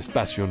tema del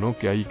espacio, ¿no?,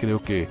 que ahí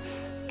creo que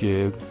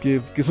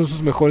son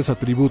sus mejores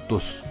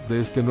atributos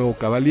de este nuevo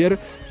Cavalier.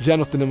 Ya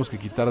nos tenemos que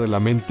quitar de la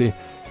mente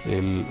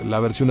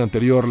la versión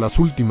anterior, las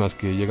últimas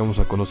que llegamos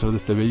a conocer de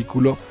este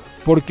vehículo,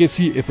 porque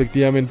sí,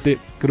 efectivamente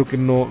creo que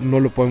no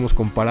lo podemos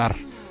comparar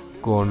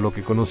con lo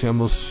que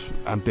conocíamos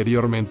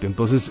anteriormente.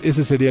 Entonces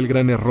ese sería el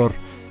gran error,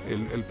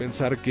 el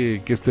pensar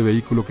que este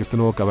vehículo, que este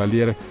nuevo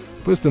Cavalier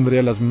pues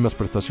tendría las mismas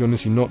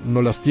prestaciones, y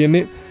no las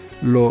tiene.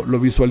 Lo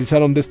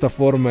visualizaron de esta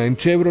forma en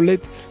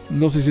Chevrolet,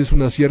 no sé si es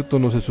un acierto,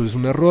 no sé si es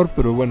un error,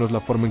 pero bueno, es la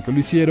forma en que lo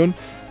hicieron.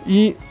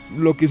 Y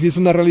lo que sí es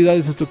una realidad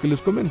es esto que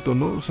les comento,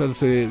 ¿no? O sea,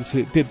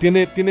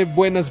 tiene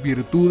buenas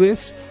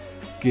virtudes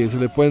que se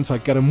le pueden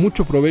sacar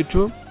mucho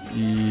provecho,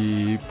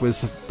 y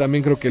pues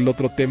también creo que el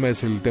otro tema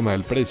es el tema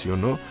del precio,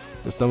 ¿no?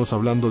 Estamos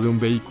hablando de un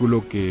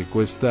vehículo que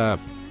cuesta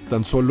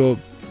tan solo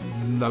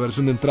la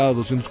versión de entrada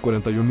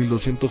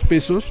 241,200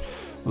 pesos,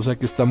 o sea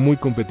que está muy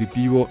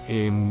competitivo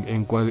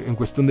en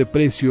cuestión de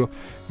precio,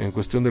 en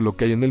cuestión de lo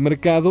que hay en el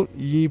mercado.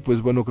 Y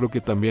pues bueno, creo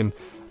que también,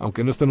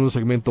 aunque no está en un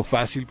segmento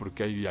fácil,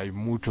 porque hay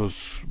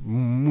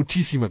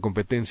muchísima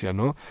competencia,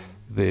 ¿no?,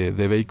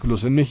 de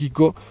vehículos en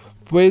México,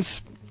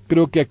 pues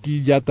creo que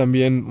aquí ya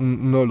también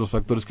uno de los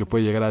factores que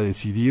puede llegar a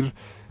decidir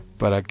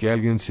para que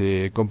alguien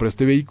se compre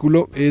este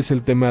vehículo es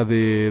el tema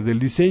del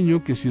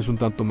diseño, que sí es un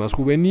tanto más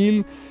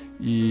juvenil,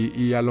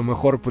 y a lo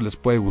mejor pues les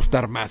puede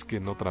gustar más que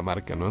en otra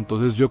marca, ¿no?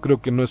 Entonces yo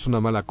creo que no es una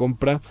mala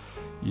compra,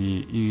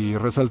 y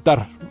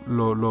resaltar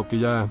lo que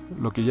ya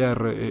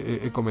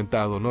he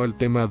comentado, ¿no? El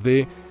tema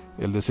de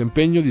el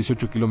desempeño,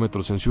 18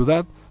 kilómetros en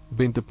ciudad,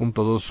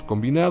 20.2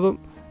 combinado.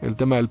 El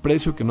tema del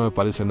precio, que no me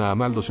parece nada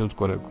mal,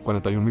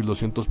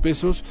 241,200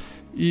 pesos,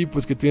 y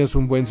pues que tienes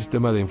un buen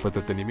sistema de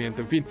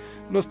infoentretenimiento. En fin,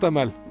 no está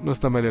mal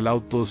el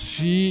auto.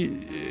 Sí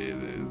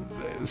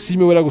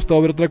me hubiera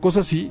gustado ver otra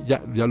cosa, sí,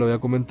 ya lo había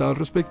comentado al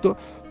respecto,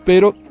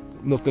 pero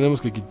nos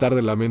tenemos que quitar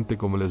de la mente,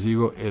 como les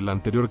digo, el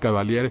anterior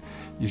Cavalier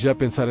y ya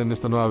pensar en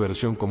esta nueva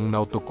versión como un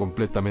auto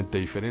completamente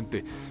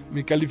diferente.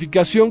 Mi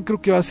calificación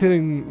creo que va a ser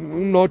en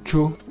un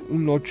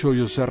 8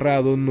 yo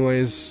cerrado, no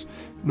es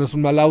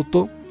un mal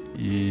auto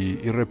y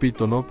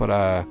repito, ¿no?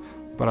 Para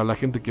la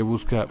gente que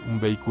busca un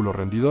vehículo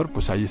rendidor,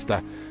 pues ahí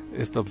está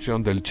esta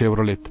opción del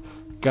Chevrolet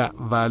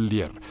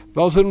Cavalier.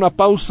 Vamos a hacer una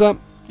pausa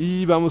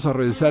y vamos a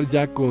regresar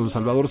ya con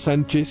Salvador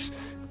Sánchez,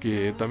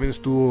 que también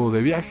estuvo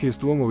de viaje,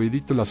 estuvo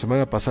movidito la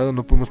semana pasada,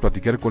 no pudimos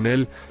platicar con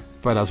él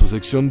para su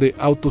sección de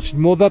Autos y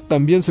Moda.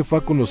 También se fue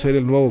a conocer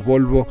el nuevo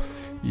Volvo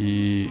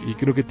y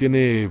creo que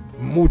tiene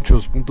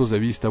muchos puntos de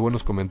vista,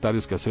 buenos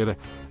comentarios que hacer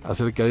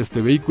acerca de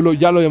este vehículo.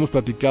 Ya lo habíamos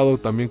platicado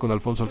también con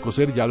Alfonso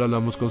Alcocer, ya lo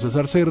hablamos con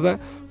César Cerda,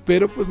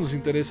 pero pues nos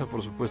interesa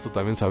por supuesto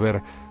también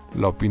saber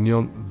la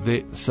opinión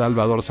de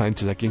Salvador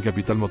Sánchez aquí en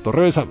Capital Motor.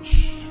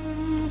 Regresamos.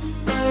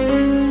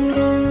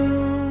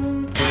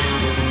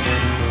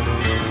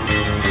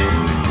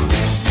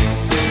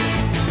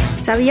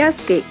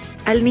 ¿Sabías que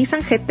al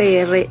Nissan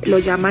GT-R lo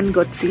llaman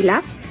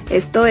Godzilla?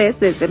 Esto es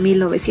desde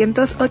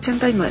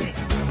 1989.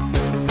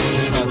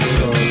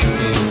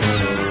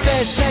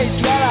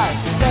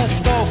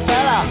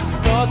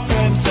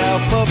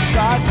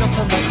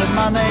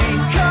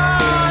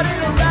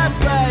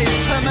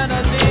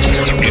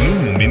 En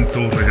un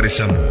momento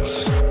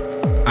regresamos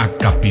a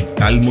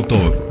Capital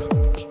Motor.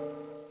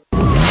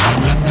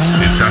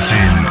 Estás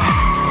en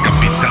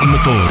Capital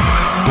Motor.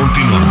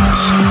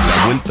 Continuamos.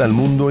 La vuelta al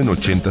mundo en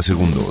 80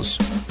 segundos.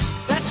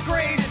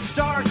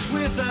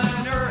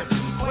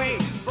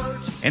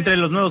 Entre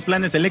los nuevos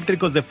planes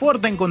eléctricos de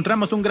Ford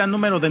encontramos un gran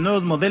número de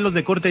nuevos modelos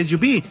de corte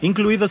SUV,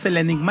 incluidos el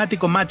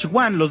enigmático Mach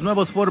 1, los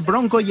nuevos Ford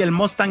Bronco y el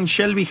Mustang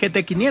Shelby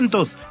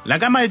GT500. La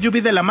gama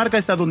SUV de la marca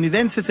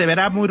estadounidense se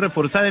verá muy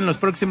reforzada en los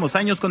próximos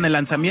años con el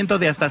lanzamiento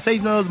de hasta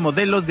 6 nuevos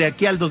modelos de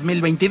aquí al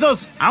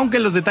 2022, aunque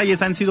los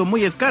detalles han sido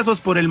muy escasos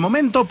por el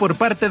momento por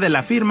parte de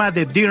la firma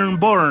de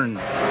Dearborn.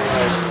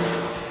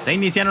 Se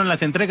iniciaron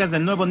las entregas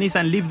del nuevo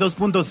Nissan Leaf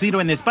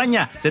 2.0 en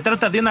España. Se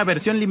trata de una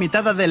versión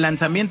limitada del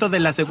lanzamiento de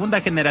la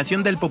segunda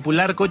generación del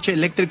popular coche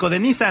eléctrico de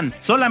Nissan.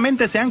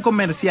 Solamente se han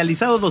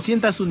comercializado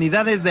 200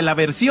 unidades de la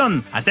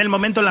versión. Hasta el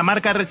momento la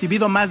marca ha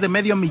recibido más de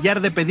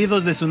 500,000 de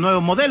pedidos de su nuevo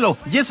modelo,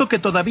 y eso que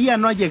todavía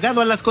no ha llegado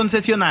a las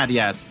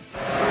concesionarias.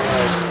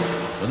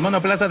 Los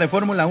monoplazas de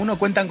Fórmula 1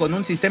 cuentan con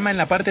un sistema en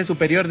la parte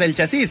superior del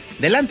chasis,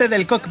 delante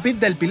del cockpit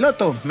del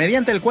piloto,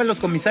 mediante el cual los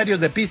comisarios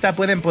de pista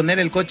pueden poner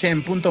el coche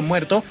en punto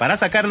muerto para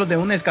sacarlo de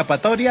una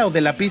escapatoria o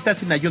de la pista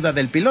sin ayuda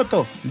del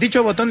piloto.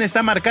 Dicho botón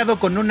está marcado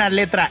con una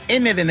letra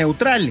N de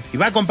neutral y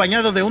va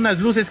acompañado de unas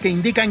luces que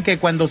indican que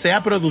cuando se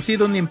ha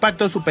producido un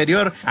impacto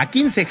superior a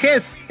 15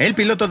 Gs, el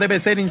piloto debe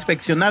ser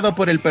inspeccionado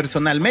por el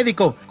personal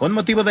médico. Con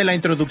motivo de la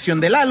introducción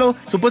del halo,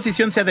 su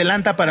posición se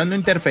adelanta para no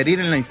interferir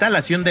en la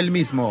instalación del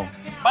mismo.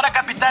 Para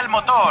Capital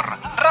Motor,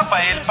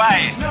 Rafael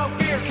Páez.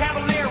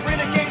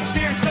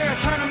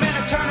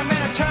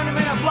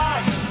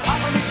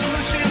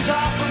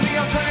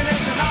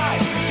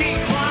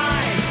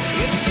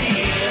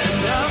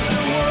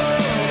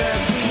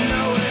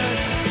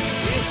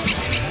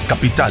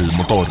 Capital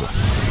Motor.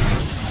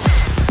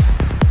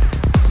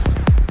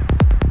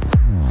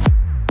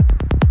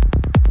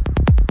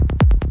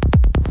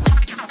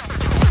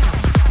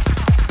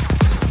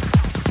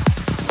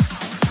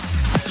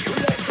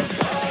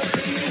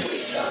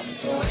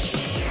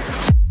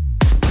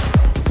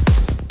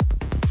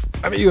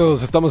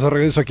 Amigos, estamos de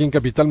regreso aquí en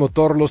Capital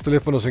Motor, los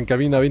teléfonos en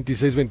cabina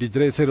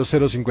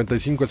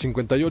 2623-0055 al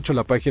 58,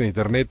 la página de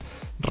internet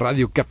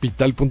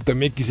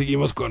radiocapital.mx.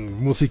 Seguimos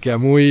con música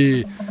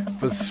muy,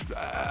 pues,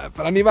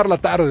 para animar la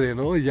tarde,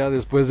 ¿no? Y ya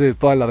después de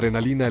toda la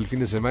adrenalina del fin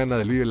de semana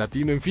del Vive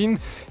Latino, en fin.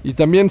 Y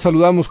también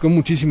saludamos con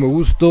muchísimo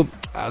gusto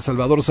a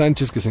Salvador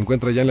Sánchez, que se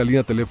encuentra ya en la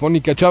línea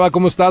telefónica. Chava,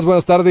 ¿cómo estás?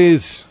 Buenas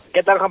tardes.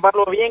 ¿Qué tal, Juan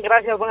Pablo? Bien,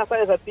 gracias. Buenas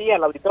tardes a ti,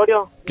 al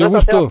auditorio. Qué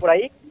gusto. ¿Por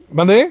ahí?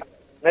 ¿Mandé?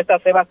 ¿No está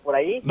Sebas por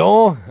ahí?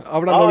 No,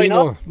 ahora no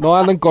vino. No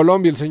anda en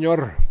Colombia el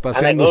señor,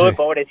 paseándose. Uy,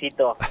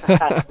 pobrecito.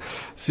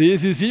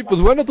 Sí, pues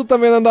bueno, tú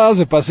también andabas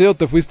de paseo,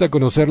 te fuiste a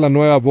conocer la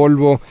nueva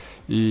Volvo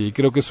y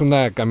creo que es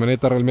una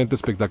camioneta realmente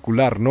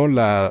espectacular, ¿no?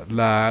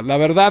 La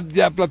verdad,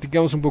 ya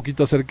platicamos un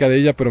poquito acerca de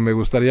ella, pero me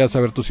gustaría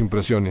saber tus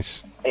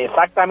impresiones.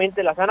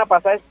 Exactamente, la semana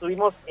pasada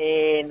estuvimos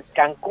en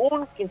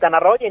Cancún, Quintana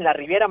Roo y en la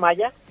Riviera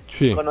Maya,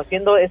 sí,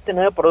 conociendo este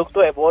nuevo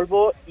producto de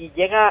Volvo, y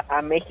llega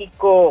a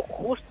México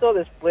justo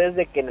después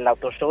de que en el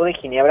Auto Show de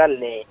Ginebra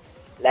le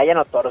hayan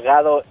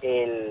otorgado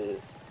el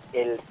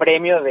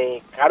premio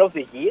de Car of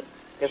the Year,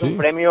 que es un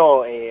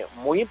premio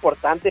muy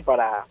importante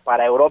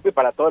para Europa y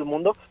para todo el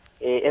mundo.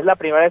 Es la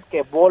primera vez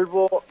que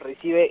Volvo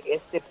recibe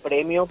este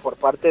premio por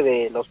parte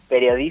de los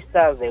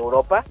periodistas de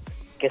Europa,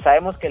 que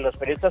sabemos que los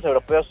periodistas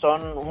europeos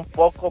son un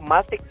poco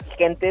más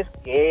exigentes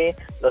que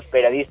los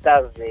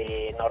periodistas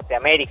de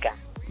Norteamérica.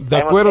 De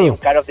acuerdo. Hay un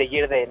Car of the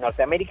Year de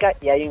Norteamérica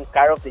y hay un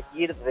Car of the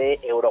Year de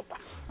Europa.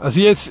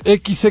 Así es,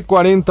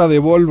 XC40 de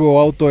Volvo,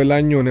 auto del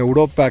año en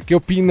Europa. ¿Qué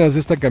opinas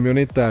de esta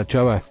camioneta,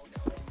 Chava?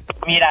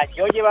 Mira,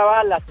 yo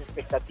llevaba las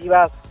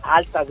expectativas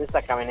altas de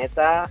esta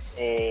camioneta.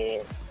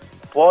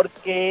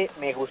 porque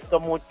me gustó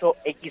mucho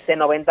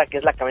XC40, que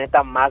es la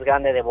camioneta más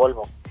grande de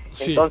Volvo.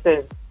 Sí.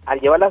 Entonces, al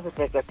llevar las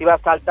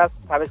expectativas altas,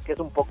 sabes que es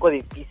un poco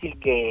difícil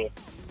que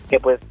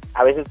pues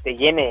a veces te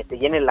llene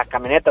la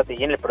camioneta, te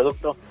llene el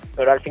producto,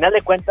 pero al final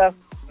de cuentas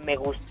me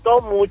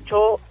gustó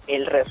mucho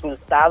el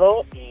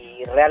resultado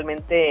y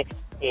realmente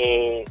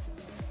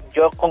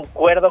yo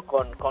concuerdo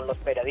con los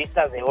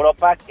periodistas de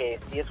Europa que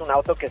sí es un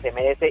auto que se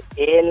merece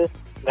el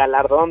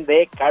galardón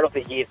de Car of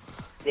the Year.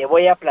 Te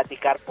voy a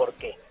platicar por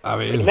qué. A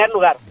ver. En primer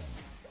lugar,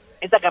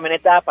 esta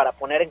camioneta, para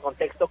poner en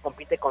contexto,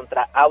 compite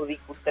contra Audi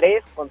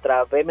Q3,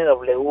 contra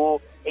BMW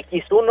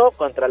X1,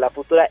 contra la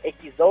futura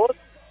X2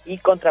 y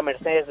contra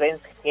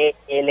Mercedes-Benz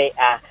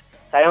GLA.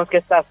 Sabemos que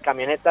estas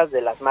camionetas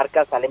de las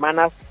marcas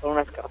alemanas son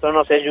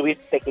unos SUVs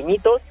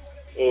pequeñitos,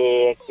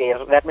 que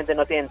realmente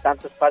no tienen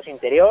tanto espacio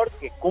interior,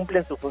 que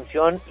cumplen su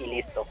función y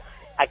listo.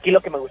 Aquí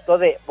lo que me gustó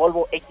de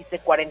Volvo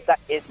XC40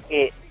 es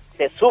que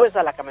te subes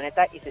a la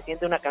camioneta y se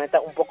siente una camioneta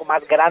un poco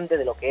más grande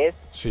de lo que es.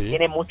 Sí.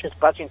 Tiene mucho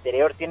espacio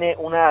interior, tiene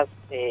unas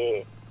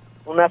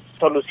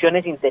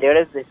soluciones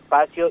interiores de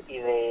espacio y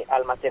de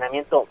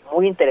almacenamiento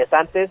muy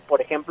interesantes.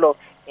 Por ejemplo,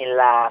 en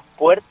las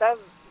puertas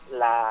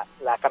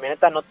la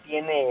camioneta no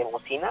tiene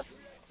bocinas,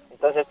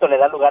 entonces esto le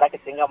da lugar a que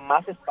tenga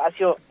más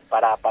espacio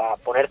para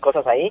poner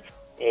cosas ahí.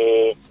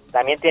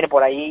 También tiene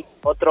por ahí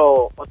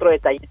otro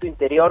detallito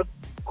interior,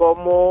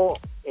 como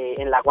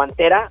en la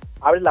guantera,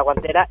 abres la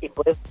guantera y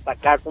puedes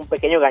sacar un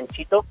pequeño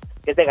ganchito,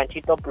 que este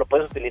ganchito lo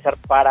puedes utilizar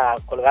para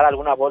colgar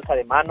alguna bolsa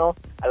de mano,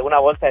 alguna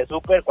bolsa de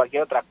súper,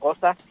 cualquier otra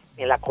cosa.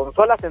 En la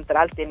consola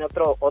central tiene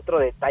otro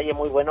detalle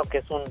muy bueno, que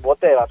es un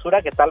bote de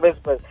basura, que tal vez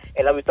pues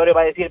el auditorio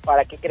va a decir,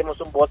 ¿para qué queremos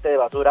un bote de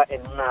basura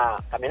en una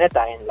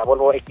camioneta, en la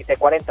Volvo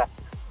XC40?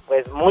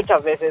 Pues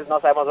muchas veces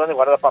no sabemos dónde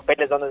guardar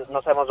papeles,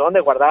 no sabemos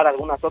dónde guardar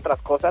algunas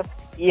otras cosas,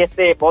 y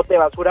este bote de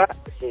basura,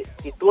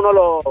 si tú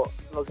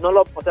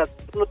o sea,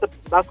 tú no te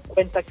das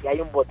cuenta que hay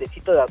un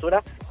botecito de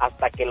basura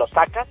hasta que lo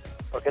sacas,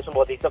 porque es un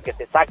botecito que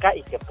se saca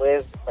y que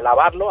puedes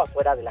lavarlo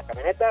afuera de la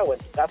camioneta o en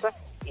tu casa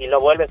y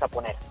lo vuelves a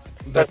poner.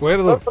 De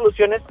acuerdo. Son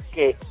soluciones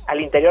que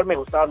al interior me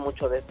gustaban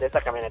mucho de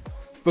esta camioneta.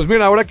 Pues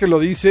mira, ahora que lo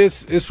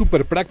dices, es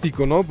súper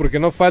práctico, ¿no? Porque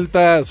no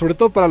falta, sobre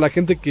todo para la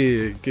gente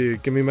que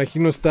me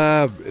imagino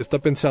está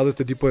pensado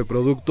este tipo de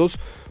productos,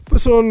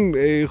 pues son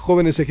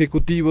jóvenes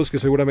ejecutivos que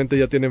seguramente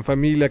ya tienen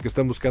familia, que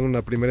están buscando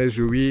una primera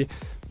SUV,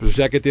 pues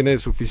ya que tiene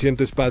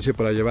suficiente espacio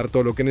para llevar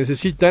todo lo que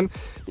necesitan,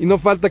 y no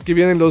falta que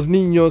vienen los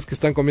niños que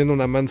están comiendo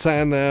una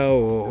manzana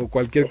o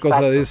cualquier Exacto.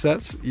 cosa de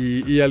esas,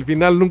 y al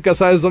final nunca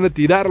sabes dónde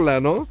tirarla,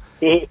 ¿no?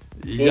 Sí.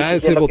 Y sí, ya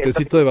ese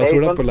botecito de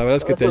basura, pues la verdad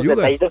es que te ayuda.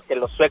 Detallitos que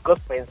los suecos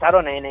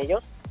pensaron en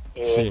ellos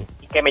sí.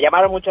 y que me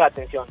llamaron mucho la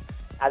atención.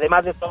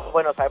 Además de todo,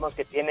 bueno, sabemos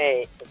que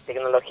tiene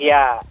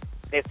tecnología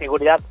de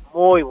seguridad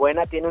muy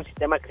buena, tiene un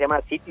sistema que se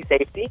llama City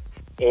Safety,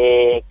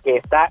 que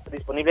está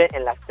disponible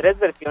en las 3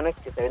 versiones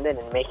que se venden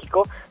en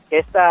México.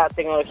 Esta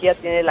tecnología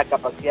tiene la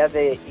capacidad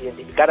de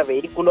identificar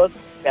vehículos,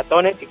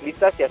 peatones,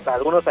 ciclistas y hasta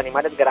algunos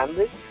animales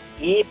grandes,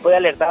 y puede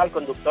alertar al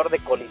conductor de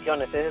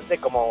colisiones. Es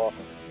como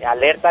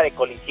alerta de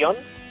colisión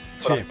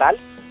frontal,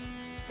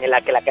 sí. en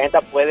la que la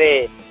camioneta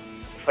puede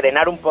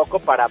frenar un poco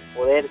para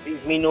poder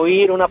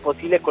disminuir una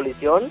posible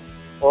colisión,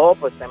 o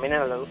pues también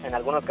en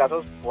algunos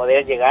casos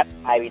poder llegar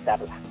a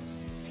evitarla.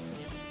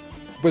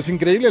 Pues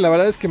increíble, la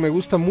verdad es que me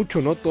gusta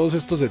mucho, ¿no? Todos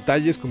estos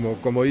detalles,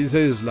 como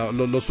dices,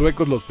 los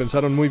suecos los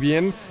pensaron muy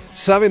bien,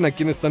 saben a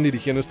quién están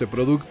dirigiendo este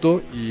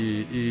producto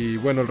y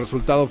bueno, el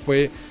resultado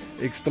fue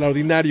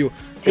extraordinario.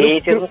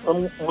 Sí, es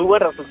un muy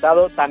buen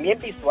resultado, también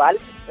visual,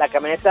 la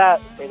camioneta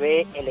se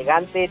ve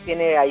elegante,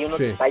 tiene ahí unos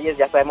detalles,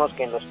 ya sabemos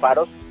que en los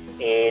faros,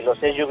 los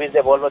SUVs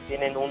de Volvo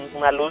tienen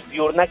una luz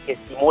diurna que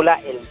simula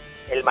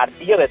el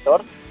martillo de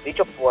Thor,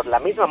 dicho por la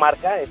misma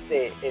marca,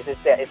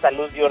 esta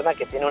luz diurna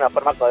que tiene una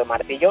forma como de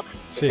martillo,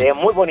 que se ve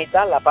muy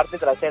bonita. La parte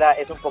trasera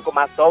es un poco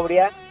más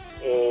sobria,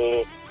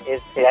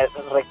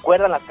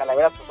 recuerdan las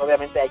calaveras, pues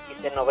obviamente a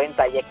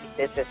XC90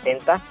 y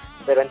XC60,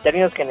 pero en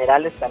términos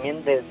generales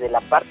también desde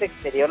la parte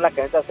exterior la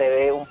camioneta se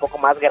ve un poco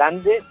más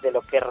grande de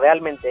lo que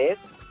realmente es.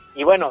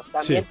 Y bueno,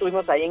 también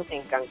tuvimos ahí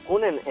en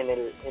Cancún, en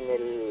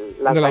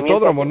el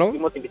autódromo, ¿no?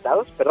 Fuimos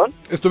invitados, perdón.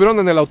 Estuvieron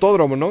en el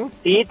autódromo, ¿no?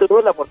 Sí,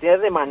 tuvimos la oportunidad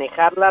de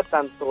manejarla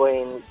tanto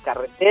en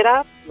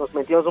carretera, nos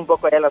metimos un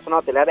poco allá en la zona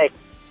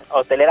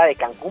hotelera de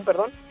Cancún,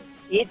 perdón,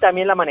 y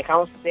también la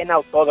manejamos en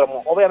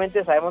autódromo.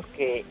 Obviamente sabemos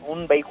que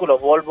un vehículo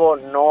Volvo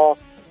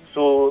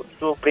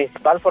su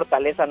principal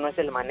fortaleza no es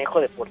el manejo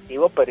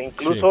deportivo, pero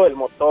incluso el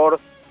motor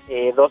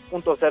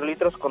 2.0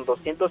 litros con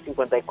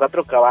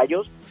 254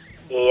 caballos,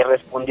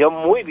 respondió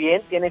muy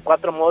bien. Tiene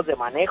 4 modos de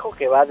manejo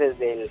que va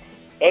desde el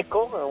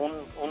Eco,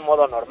 un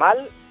modo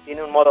normal,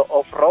 tiene un modo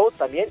off-road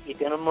también y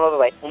tiene un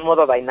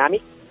modo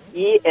dynamic,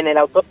 y en el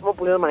autódromo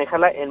pudimos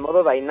manejarla en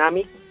modo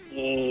dynamic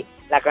y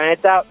la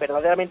camioneta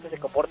verdaderamente se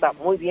comporta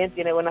muy bien,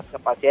 tiene buenas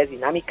capacidades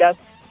dinámicas,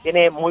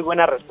 tiene muy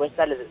buena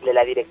respuesta de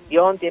la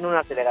dirección, tiene una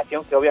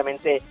aceleración que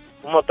obviamente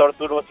un motor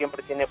turbo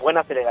siempre tiene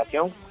buena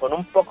aceleración, con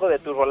un poco de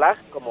turbo lag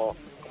como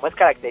es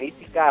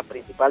característica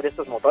principal de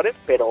estos motores,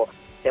 pero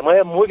Se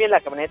mueve muy bien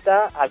la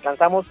camioneta,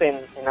 alcanzamos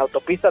en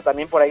autopista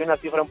también por ahí una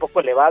cifra un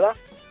poco elevada,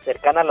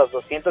 cercana a los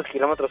 200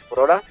 kilómetros por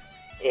hora,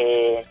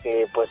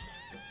 que pues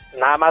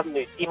nada más lo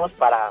hicimos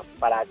para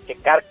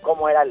checar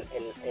cómo era el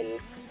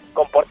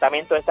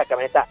comportamiento de esta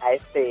camioneta a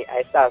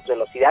estas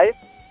velocidades,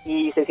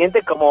 y se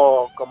siente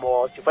como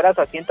si fueras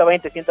a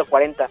 120,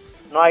 140,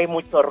 no hay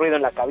mucho ruido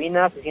en la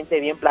cabina, se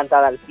siente bien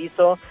plantada al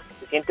piso,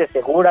 se siente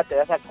segura, te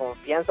da esa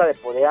confianza de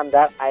poder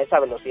andar a esa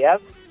velocidad,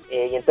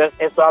 y entonces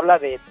eso habla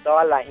de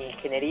toda la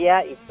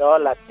ingeniería y toda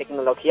la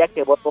tecnología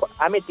que Volvo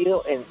ha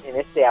metido en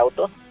este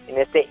auto, en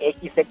este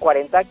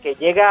XC40, que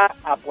llega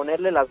a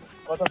ponerle las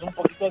cosas un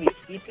poquito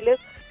difíciles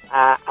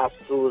a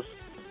sus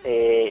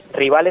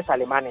rivales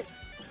alemanes.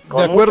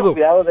 Con mucho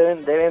cuidado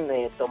deben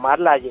tomar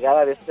la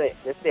llegada de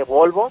este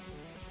Volvo,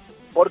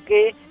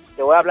 porque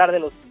te voy a hablar de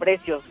los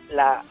precios.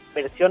 La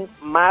versión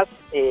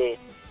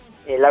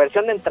la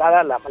versión de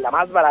entrada, la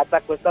más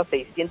barata, cuesta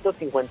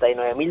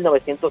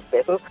 659,900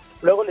 pesos.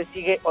 Luego le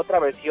sigue otra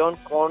versión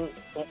con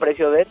un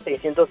precio de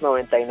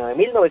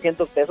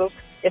 699,900 pesos.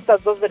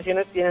 Estas dos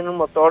versiones tienen un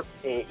motor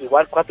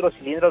igual 4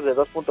 cilindros de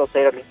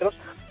 2.0 litros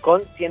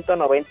con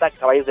 190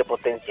 caballos de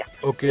potencia.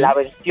 Okay. La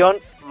versión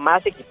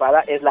más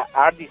equipada es la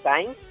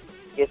R-Design,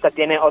 que esta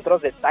tiene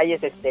otros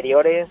detalles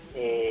exteriores,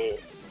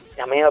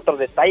 también otros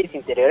detalles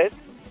interiores,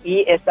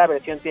 y esta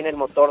versión tiene el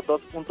motor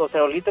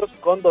 2.0 litros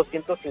con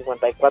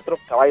 254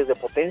 caballos de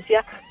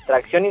potencia,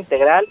 tracción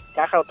integral,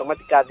 caja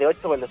automática de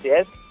 8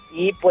 velocidades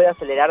y puede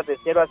acelerar de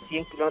 0 a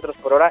 100 kilómetros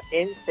por hora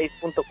en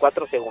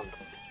 6.4 segundos.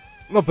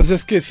 No, pues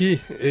es que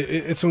sí,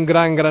 es un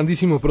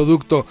grandísimo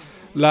producto.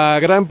 La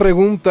gran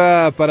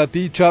pregunta para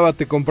ti, Chava,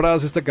 ¿te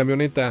comprabas esta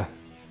camioneta?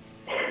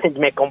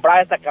 Me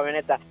compraba esta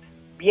camioneta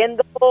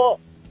viendo, o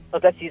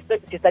sea, si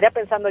estaría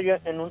pensando yo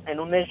en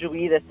un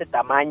SUV de este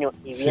tamaño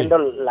y viendo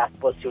las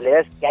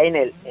posibilidades que hay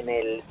en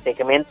el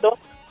segmento,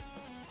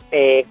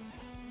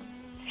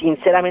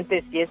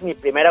 sinceramente sí es mi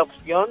primera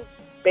opción,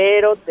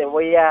 pero te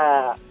voy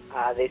a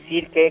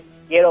decir que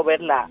quiero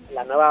ver la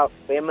nueva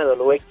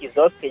BMW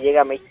X2 que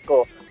llega a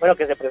México, bueno,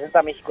 que se presenta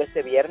a México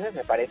este viernes,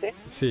 me parece.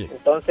 Sí.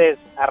 Entonces,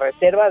 a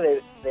reserva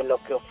de lo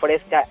que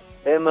ofrezca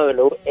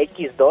BMW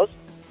X2,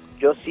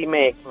 yo sí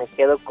me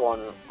quedo con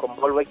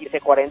Volvo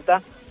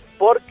XC40,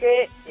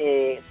 porque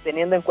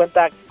teniendo en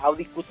cuenta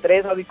Audi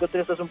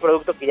Q3 es un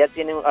producto que ya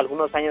tiene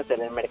algunos años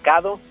en el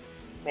mercado.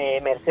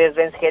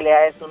 Mercedes-Benz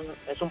GLA es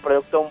un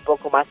producto un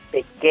poco más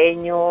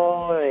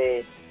pequeño,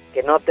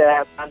 que no te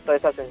da tanto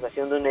esa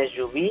sensación de un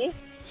SUV.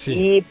 Sí.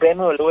 Y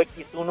BMW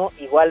X1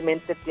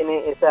 igualmente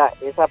tiene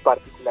esa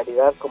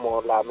particularidad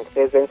como la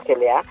Mercedes-Benz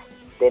GLA,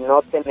 de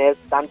no tener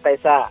tanta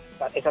esa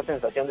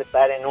sensación de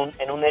estar en un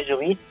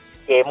SUV,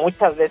 que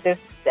muchas veces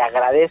te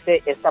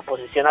agradece esta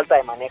posición alta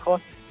de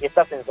manejo y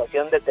esta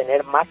sensación de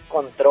tener más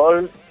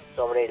control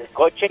sobre el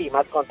coche y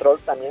más control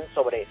también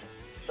sobre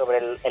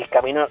el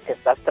camino que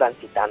estás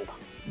transitando.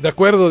 De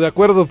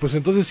acuerdo, pues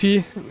entonces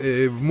sí,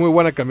 muy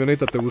buena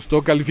camioneta, ¿te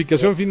gustó?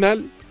 ¿Calificación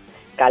final?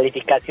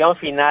 Calificación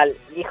final,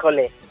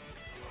 híjole,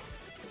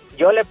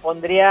 yo le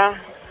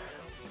pondría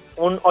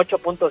un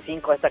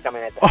 8.5 a esta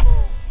camioneta.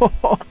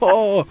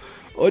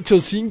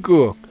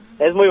 8.5.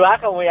 ¿Es muy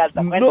baja o muy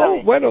alta? Cuéntame.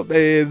 No, bueno,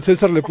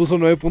 César le puso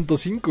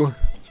 9.5.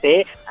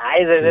 Sí,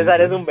 César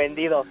sí. Es un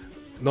vendido.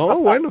 No,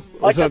 bueno.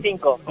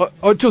 8.5.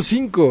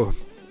 8.5.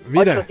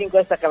 Mira.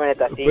 8.5 esta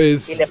camioneta, sí.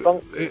 Pues, y le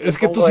es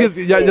que tú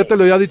sí, ya te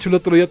lo había dicho el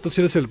otro día, tú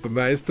sí eres el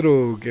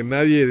maestro que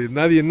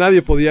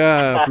nadie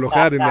podía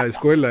aflojar en la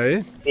escuela,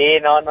 ¿eh? Sí,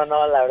 no,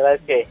 la verdad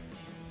es que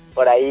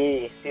por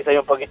ahí sí soy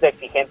un poquito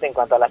exigente en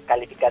cuanto a las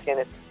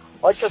calificaciones.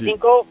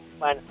 8.5,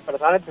 bueno,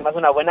 personalmente es más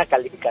una buena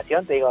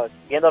calificación, te digo,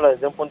 viéndolo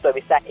desde un punto de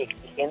vista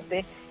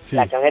exigente. Sí.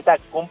 La camioneta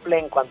cumple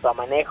en cuanto a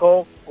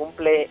manejo,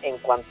 cumple en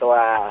cuanto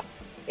a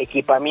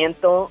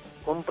equipamiento,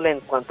 cumple en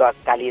cuanto a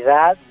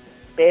calidad,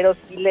 pero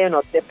sí le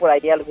noté por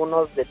ahí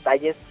algunos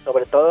detalles,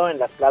 sobre todo en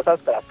las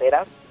plazas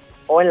traseras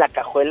o en la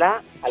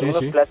cajuela,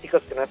 algunos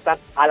plásticos que no están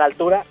a la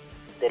altura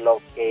de lo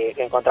que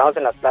encontramos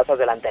en las plazas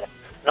delanteras.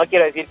 No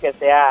quiero decir que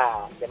sea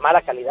de mala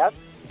calidad,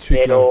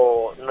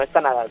 pero no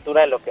están a la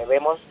altura de lo que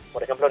vemos,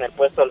 por ejemplo, en el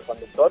puesto del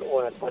conductor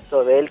o en el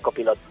puesto del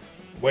copiloto.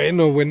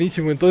 Bueno,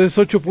 buenísimo. Entonces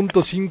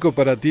 8.5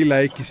 para ti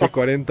la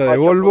XC40 de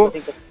Volvo.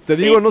 Te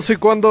digo, no sé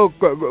cuándo,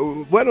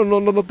 bueno,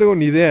 no tengo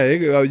ni idea,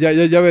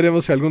 ya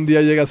veremos si algún día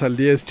llegas al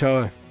 10,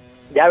 chava.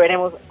 Ya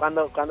veremos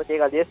cuándo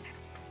llega al 10.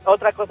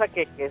 Otra cosa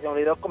que se me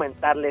olvidó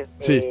comentarles,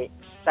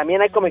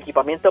 también hay como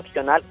equipamiento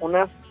opcional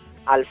unas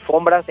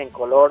alfombras en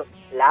color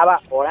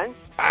lava orange.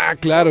 Ah,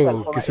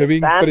 claro, que se ve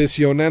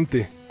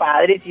impresionante.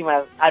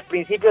 Padrísimas. Al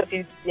principio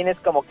sí tienes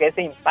como que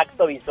ese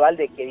impacto visual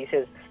de que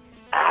dices,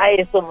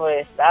 esto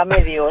está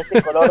medio,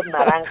 ese color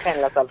naranja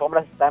en las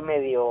alfombras está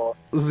medio...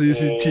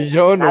 Sí,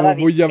 chillón, nada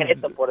muy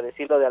discreto, por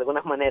decirlo de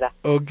alguna manera.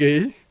 Ok.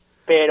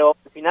 Pero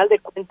al final de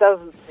cuentas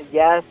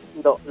ya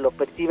lo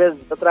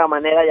percibes de otra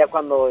manera ya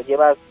cuando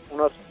llevas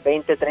unos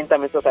 20, 30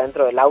 metros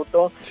adentro del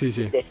auto. Sí.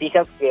 Te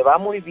fijas que va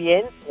muy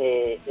bien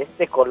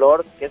este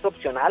color, que es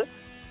opcional.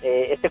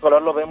 Este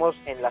color lo vemos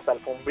en las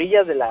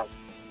alfombrillas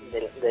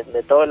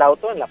de todo el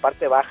auto, en la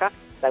parte baja,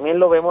 también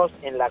lo vemos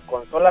en la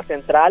consola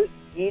central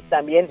y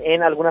también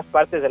en algunas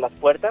partes de las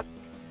puertas.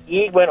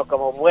 Y bueno,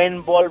 como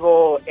buen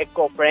Volvo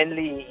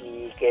eco-friendly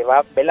y que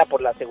vela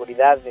por la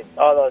seguridad de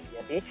todos y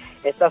así,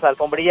 estas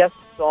alfombrillas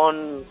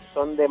son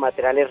de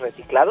materiales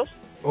reciclados.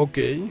 Ok.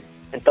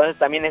 Entonces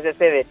también es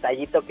ese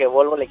detallito que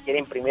Volvo le quiere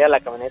imprimir a la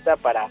camioneta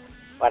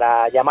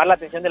para llamar la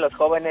atención de los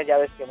jóvenes. Ya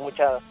ves que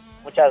muchas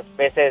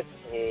veces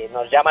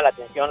nos llama la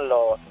atención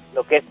lo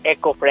que es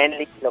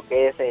eco-friendly, lo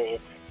que es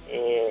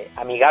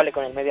amigable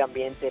con el medio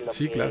ambiente, lo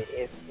sí, que claro.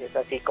 es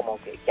así como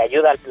que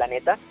ayuda al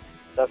planeta.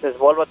 Entonces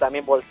Volvo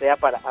también voltea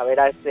a ver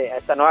a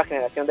esta nueva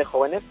generación de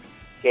jóvenes,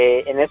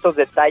 que en estos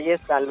detalles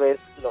tal vez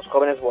los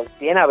jóvenes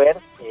volteen a ver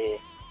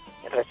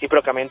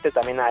recíprocamente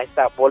también a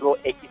esta Volvo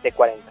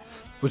XC40.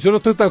 Pues yo no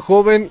estoy tan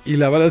joven y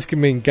la verdad es que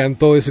me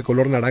encantó ese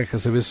color naranja,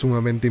 se ve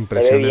sumamente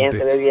impresionante.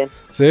 Se ve bien.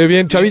 Se ve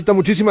bien, Chavita,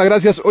 muchísimas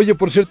gracias. Oye,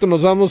 por cierto,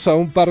 nos vamos a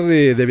un par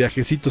de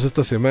viajecitos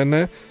esta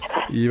semana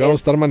y vamos a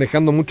estar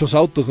manejando muchos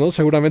autos, ¿no?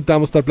 Seguramente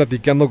vamos a estar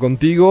platicando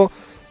contigo.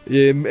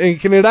 En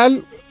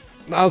general,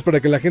 nada más para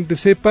que la gente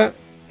sepa,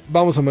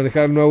 vamos a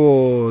manejar el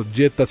nuevo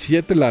Jetta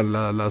 7,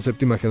 la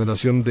séptima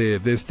generación de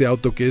este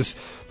auto que es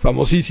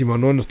famosísimo,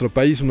 ¿no? En nuestro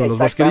país, uno de los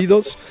más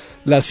queridos.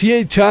 La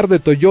CHR de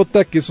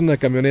Toyota, que es una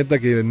camioneta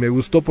que me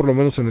gustó por lo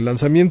menos en el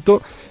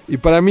lanzamiento. Y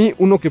para mí,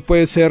 uno que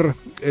puede ser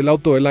el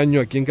auto del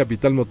año aquí en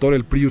Capital Motor,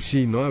 el Prius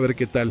C, ¿no? A ver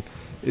qué tal.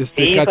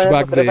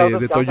 Hatchback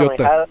de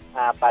Toyota.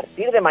 A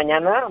partir de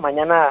mañana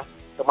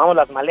tomamos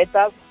las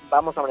maletas,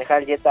 vamos a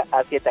manejar el Jetta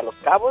A7 a Los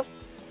Cabos.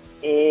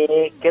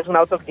 Que es un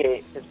auto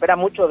que se espera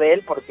mucho de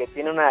él porque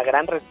tiene una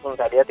gran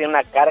responsabilidad, tiene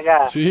una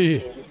carga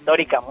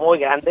histórica muy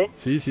grande.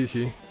 Sí.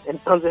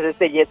 Entonces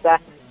este Jetta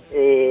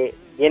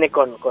viene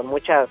con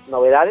muchas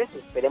novedades.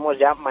 Esperemos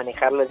ya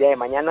manejarlo el día de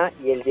mañana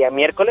y el día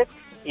miércoles.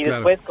 Y claro,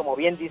 después, como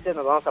bien dices,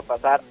 nos vamos a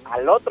pasar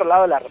al otro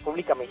lado de la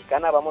República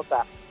Mexicana. Vamos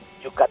a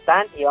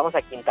Yucatán y vamos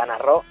a Quintana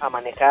Roo a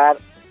manejar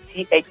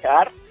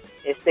CHR,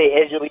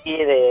 este SUV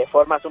de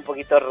formas un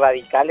poquito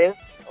radicales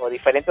o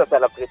diferentes a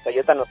lo que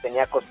Toyota nos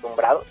tenía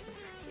acostumbrados,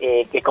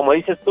 que como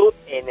dices tú,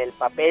 en el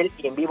papel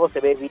y en vivo se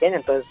ve bien,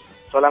 entonces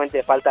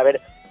solamente falta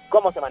ver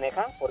cómo se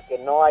maneja, porque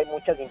no hay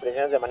muchas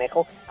impresiones de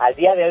manejo al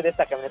día de hoy de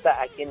esta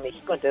camioneta aquí en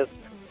México. Entonces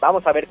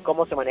vamos a ver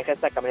cómo se maneja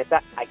esta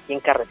camioneta aquí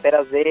en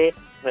carreteras de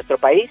nuestro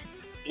país.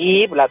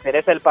 Y la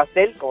cereza del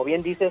pastel, como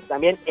bien dices,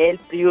 también el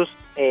Prius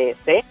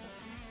C,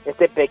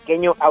 este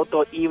pequeño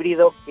auto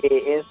híbrido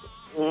que es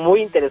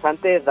muy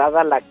interesante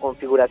dada la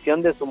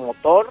configuración de su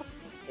motor,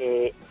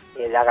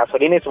 la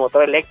gasolina y su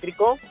motor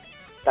eléctrico,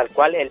 tal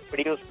cual el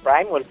Prius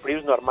Prime o el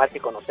Prius normal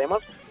que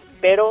conocemos,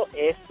 pero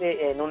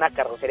en una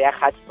carrocería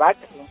hatchback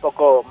un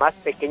poco más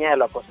pequeña de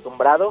lo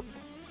acostumbrado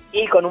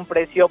y con un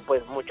precio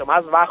pues mucho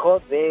más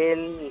bajo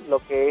de lo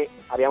que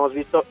habíamos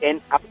visto en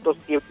autos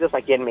híbridos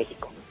aquí en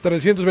México.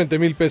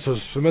 320,000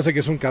 pesos, me hace que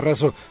es un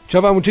carrazo.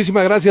 Chava,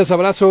 muchísimas gracias,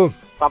 abrazo.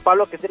 Juan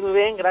Pablo, que estés muy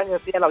bien,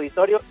 gracias a ti al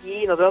auditorio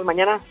y nos vemos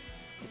mañana.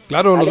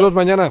 Claro, nos vemos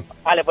mañana.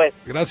 Vale, pues.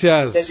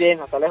 Gracias. Estés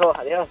bien, hasta luego,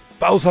 adiós.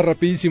 Pausa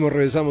rapidísimo,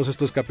 regresamos,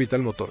 esto es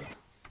Capital Motor.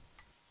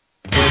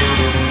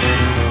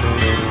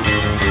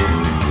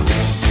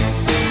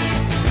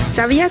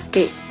 ¿Sabías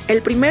que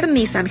el primer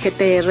Nissan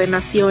GT-R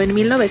nació en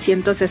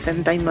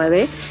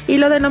 1969 y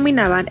lo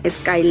denominaban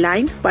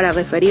Skyline para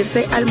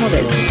referirse al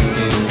modelo?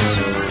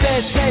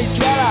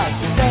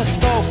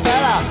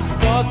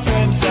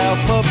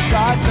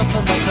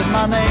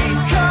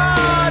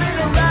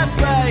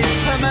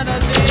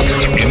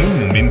 En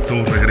un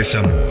momento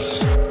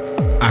regresamos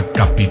a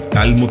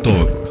Capital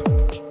Motor.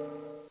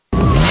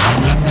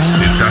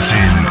 Estás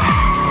en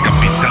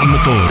Capital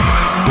Motor.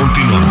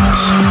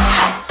 Continuamos.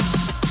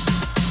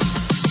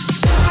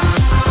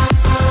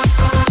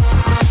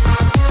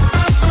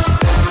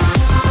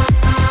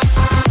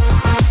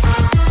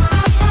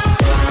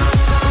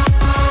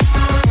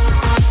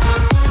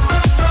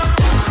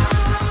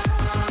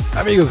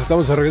 Amigos,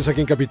 estamos de regreso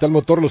aquí en Capital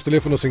Motor, los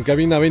teléfonos en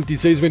cabina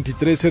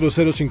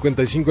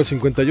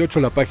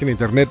 2623-0055-58, la página de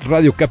internet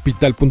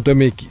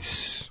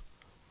radiocapital.mx.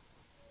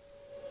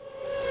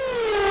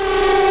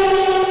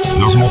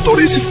 Los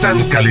motores están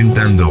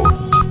calentando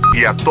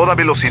y a toda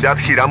velocidad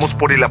giramos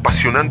por el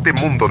apasionante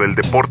mundo del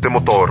deporte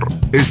motor.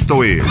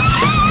 Esto es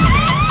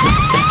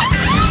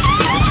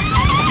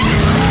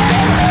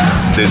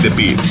Desde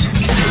Pits.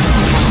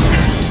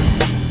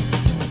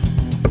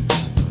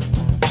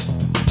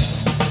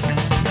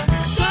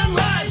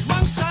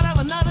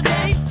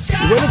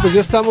 Y bueno, pues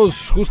ya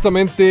estamos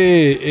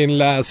justamente en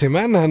la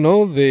semana,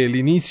 ¿no?, del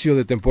inicio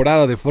de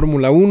temporada de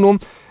Fórmula 1.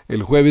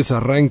 El jueves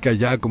arranca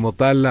ya como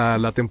tal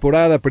la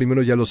temporada,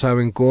 primero ya lo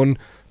saben con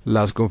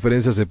las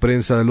conferencias de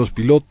prensa de los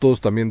pilotos,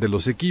 también de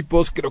los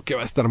equipos. Creo que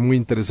va a estar muy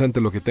interesante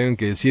lo que tengan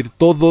que decir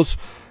todos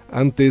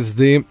antes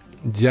de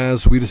ya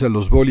subirse a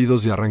los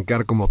bólidos y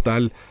arrancar como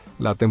tal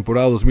la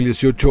temporada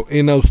 2018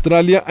 en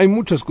Australia. Hay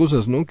muchas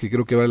cosas, ¿no?, que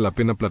creo que vale la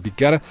pena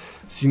platicar.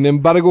 Sin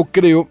embargo,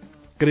 creo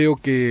creo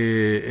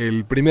que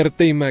el primer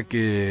tema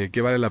que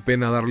vale la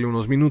pena darle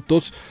unos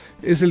minutos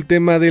es el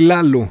tema del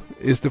halo,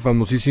 este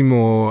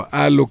famosísimo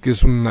halo que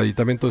es un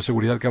aditamento de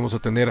seguridad que vamos a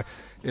tener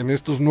en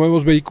estos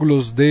nuevos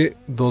vehículos de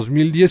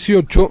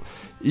 2018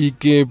 y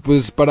que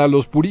pues para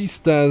los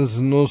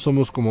puristas no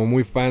somos como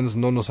muy fans,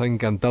 no nos ha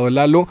encantado el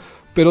halo,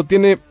 pero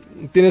tiene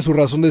su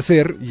razón de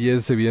ser y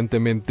es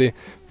evidentemente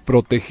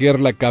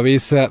proteger la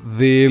cabeza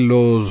de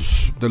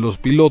los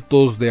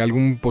pilotos de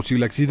algún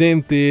posible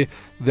accidente,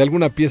 de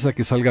alguna pieza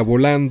que salga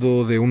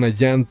volando, de una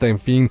llanta, en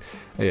fin,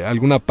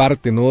 alguna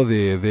parte, ¿no?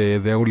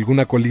 de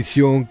alguna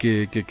colisión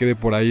que quede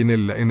por ahí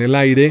en el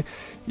aire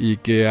y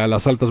que a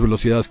las altas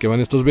velocidades que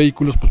van estos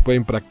vehículos pues puede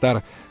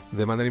impactar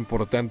de manera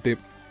importante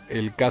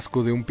el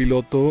casco de un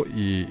piloto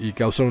y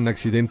causar un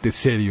accidente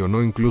serio,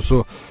 ¿no?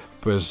 Incluso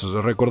pues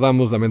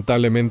recordamos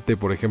lamentablemente,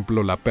 por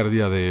ejemplo, la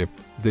pérdida de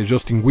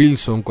Justin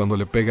Wilson cuando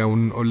le pega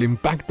o le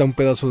impacta un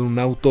pedazo de un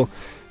auto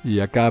y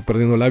acaba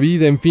perdiendo la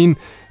vida, en fin,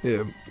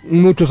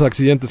 muchos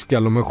accidentes que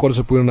a lo mejor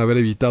se pudieron haber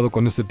evitado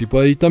con este tipo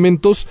de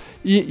aditamentos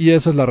y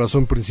esa es la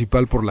razón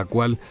principal por la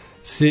cual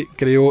se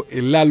creó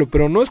el halo,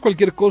 pero no es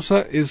cualquier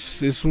cosa,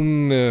 es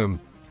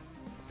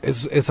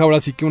ahora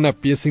sí que una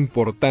pieza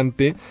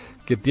importante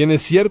que tiene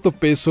cierto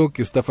peso,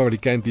 que está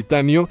fabricada en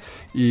titanio,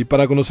 y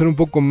para conocer un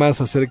poco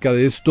más acerca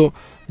de esto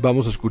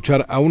vamos a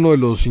escuchar a uno de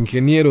los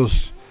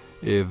ingenieros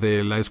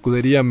de la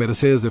escudería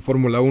Mercedes de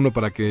Fórmula 1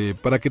 para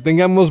que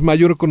tengamos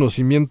mayor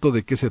conocimiento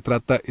de qué se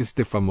trata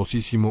este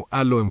famosísimo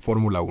halo en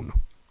Fórmula 1.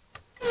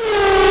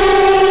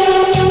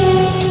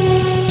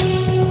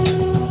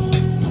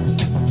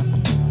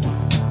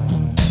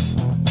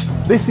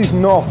 This is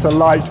not a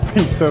light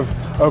piece of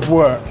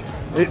work.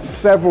 It's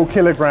several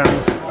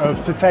kilograms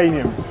of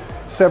titanium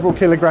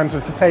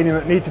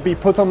that need to be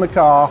put on the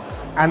car,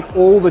 and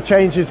all the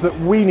changes that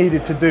we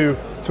needed to do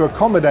to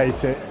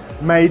accommodate it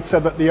made so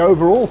that the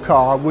overall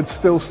car would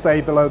still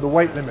stay below the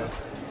weight limit.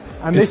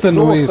 Esta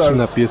no es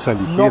una pieza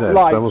ligera,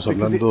 estamos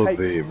hablando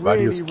de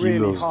varios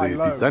kilos de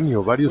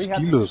titanio, varios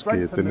kilos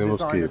que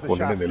tenemos que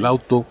poner en el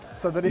auto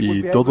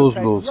y todos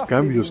los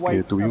cambios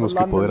que tuvimos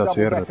que poder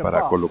hacer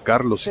para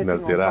colocarlo sin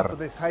alterar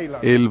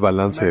el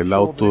balance del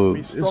auto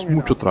es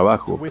mucho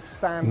trabajo.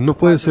 No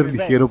puede ser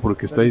ligero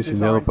porque está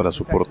diseñado para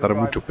soportar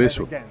mucho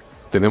peso.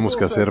 Tenemos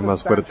que hacer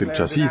más fuerte el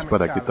chasis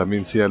para que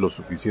también sea lo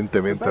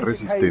suficientemente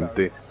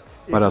resistente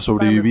para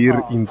sobrevivir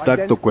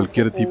intacto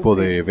cualquier tipo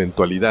de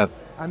eventualidad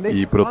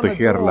y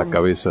proteger la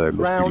cabeza de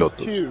los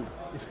pilotos.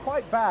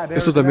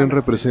 Esto también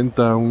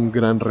representa un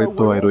gran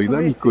reto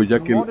aerodinámico, ya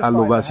que el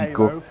halo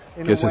básico,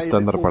 que es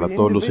estándar para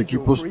todos los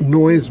equipos,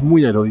 no es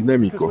muy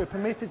aerodinámico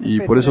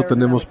y por eso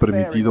tenemos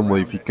permitido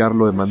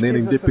modificarlo de manera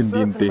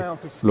independiente,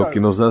 lo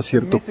que nos da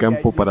cierto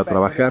campo para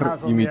trabajar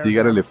y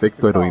mitigar el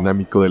efecto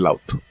aerodinámico del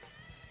auto.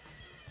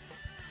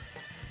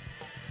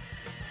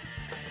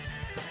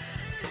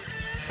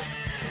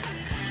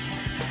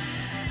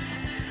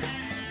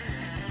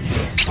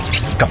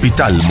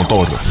 Capital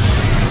Motor.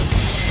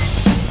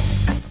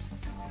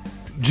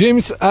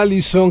 James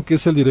Allison, que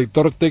es el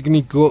director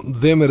técnico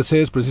de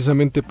Mercedes,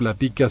 precisamente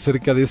platica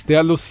acerca de este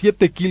halo,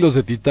 7 kilos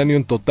de titanio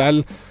en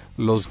total,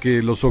 los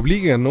que los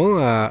obligan, ¿no?,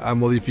 a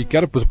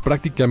modificar pues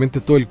prácticamente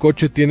todo el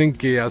coche, tienen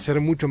que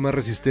hacer mucho más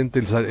resistente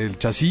el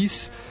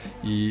chasis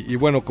y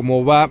bueno,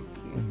 como va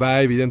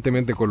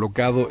evidentemente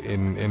colocado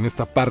en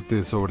esta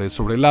parte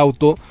sobre el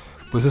auto,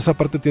 pues esa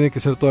parte tiene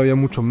que ser todavía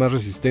mucho más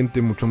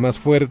resistente, mucho más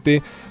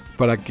fuerte,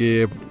 para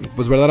que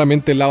pues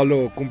verdaderamente el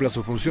halo cumpla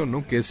su función,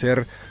 ¿no?, que es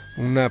ser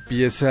una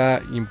pieza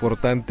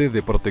importante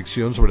de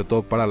protección, sobre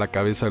todo para la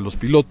cabeza de los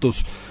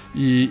pilotos.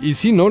 Y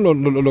sí, ¿no?,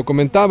 lo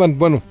comentaban,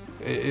 bueno,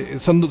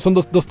 son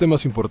dos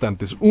temas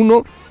importantes.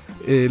 Uno,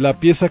 la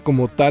pieza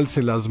como tal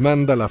se las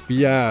manda la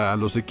FIA a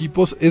los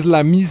equipos, es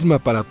la misma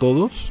para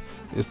todos,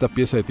 esta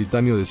pieza de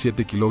titanio de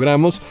 7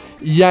 kilogramos,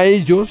 y a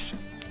ellos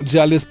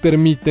ya les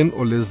permiten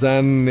o les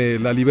dan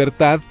la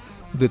libertad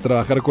de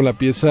trabajar con la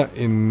pieza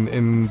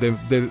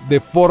de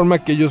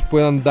forma que ellos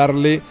puedan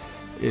darle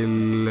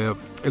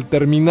el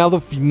terminado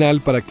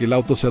final para que el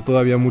auto sea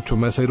todavía mucho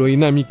más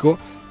aerodinámico,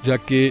 ya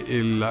que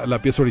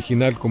la pieza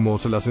original, como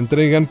se las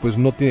entregan, pues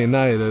no tiene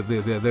nada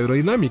de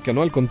aerodinámica,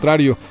 ¿no? Al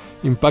contrario,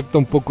 impacta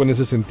un poco en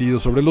ese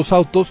sentido sobre los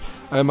autos,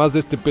 además de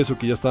este peso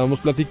que ya estábamos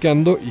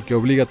platicando y que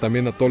obliga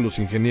también a todos los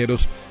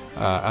ingenieros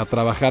a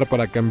trabajar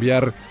para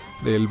cambiar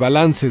el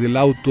balance del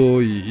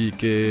auto y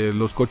que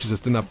los coches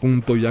estén a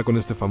punto ya con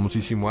este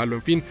famosísimo halo.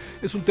 En fin,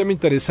 es un tema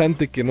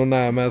interesante que no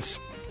nada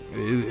más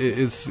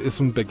es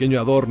un pequeño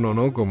adorno,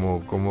 ¿no?,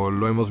 como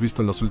lo hemos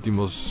visto en las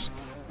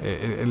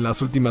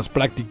últimas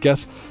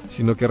prácticas,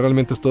 sino que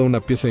realmente es toda una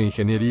pieza de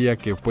ingeniería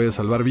que puede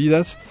salvar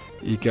vidas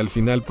y que al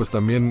final pues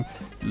también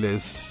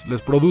les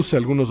produce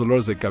algunos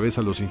dolores de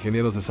cabeza a los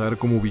ingenieros de saber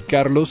cómo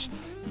ubicarlos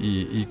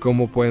y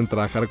cómo pueden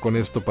trabajar con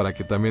esto para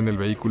que también el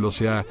vehículo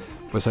sea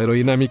pues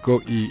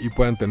aerodinámico y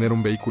puedan tener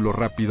un vehículo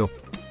rápido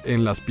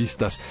en las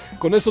pistas.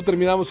 Con esto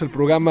terminamos el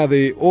programa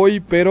de hoy,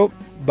 pero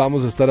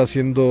vamos a estar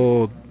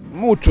haciendo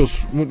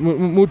muchas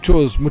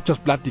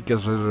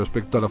pláticas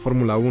respecto a la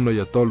Fórmula 1 y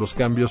a todos los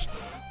cambios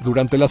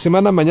durante la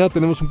semana. Mañana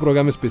tenemos un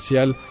programa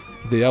especial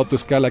de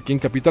autoescala aquí en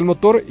Capital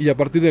Motor, y a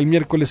partir del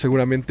miércoles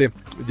seguramente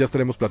ya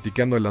estaremos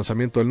platicando del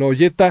lanzamiento del nuevo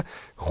Jetta,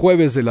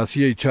 jueves de la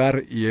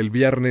CHR y el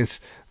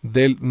viernes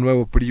del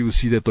nuevo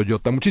Prius y de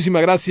Toyota.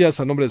 Muchísimas gracias.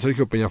 A nombre de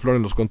Sergio Peñaflor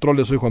en los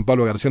controles, soy Juan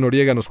Pablo García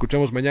Noriega. Nos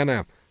escuchamos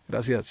mañana.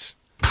 Gracias.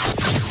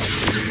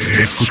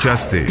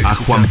 Escuchaste a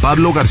Juan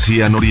Pablo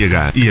García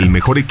Noriega y el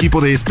mejor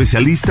equipo de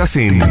especialistas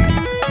en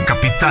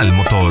Capital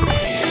Motor.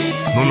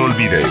 No lo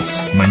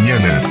olvides,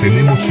 mañana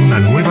tenemos una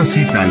nueva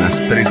cita a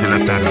las 3 de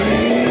la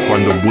tarde,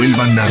 cuando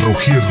vuelvan a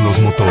rugir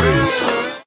los motores.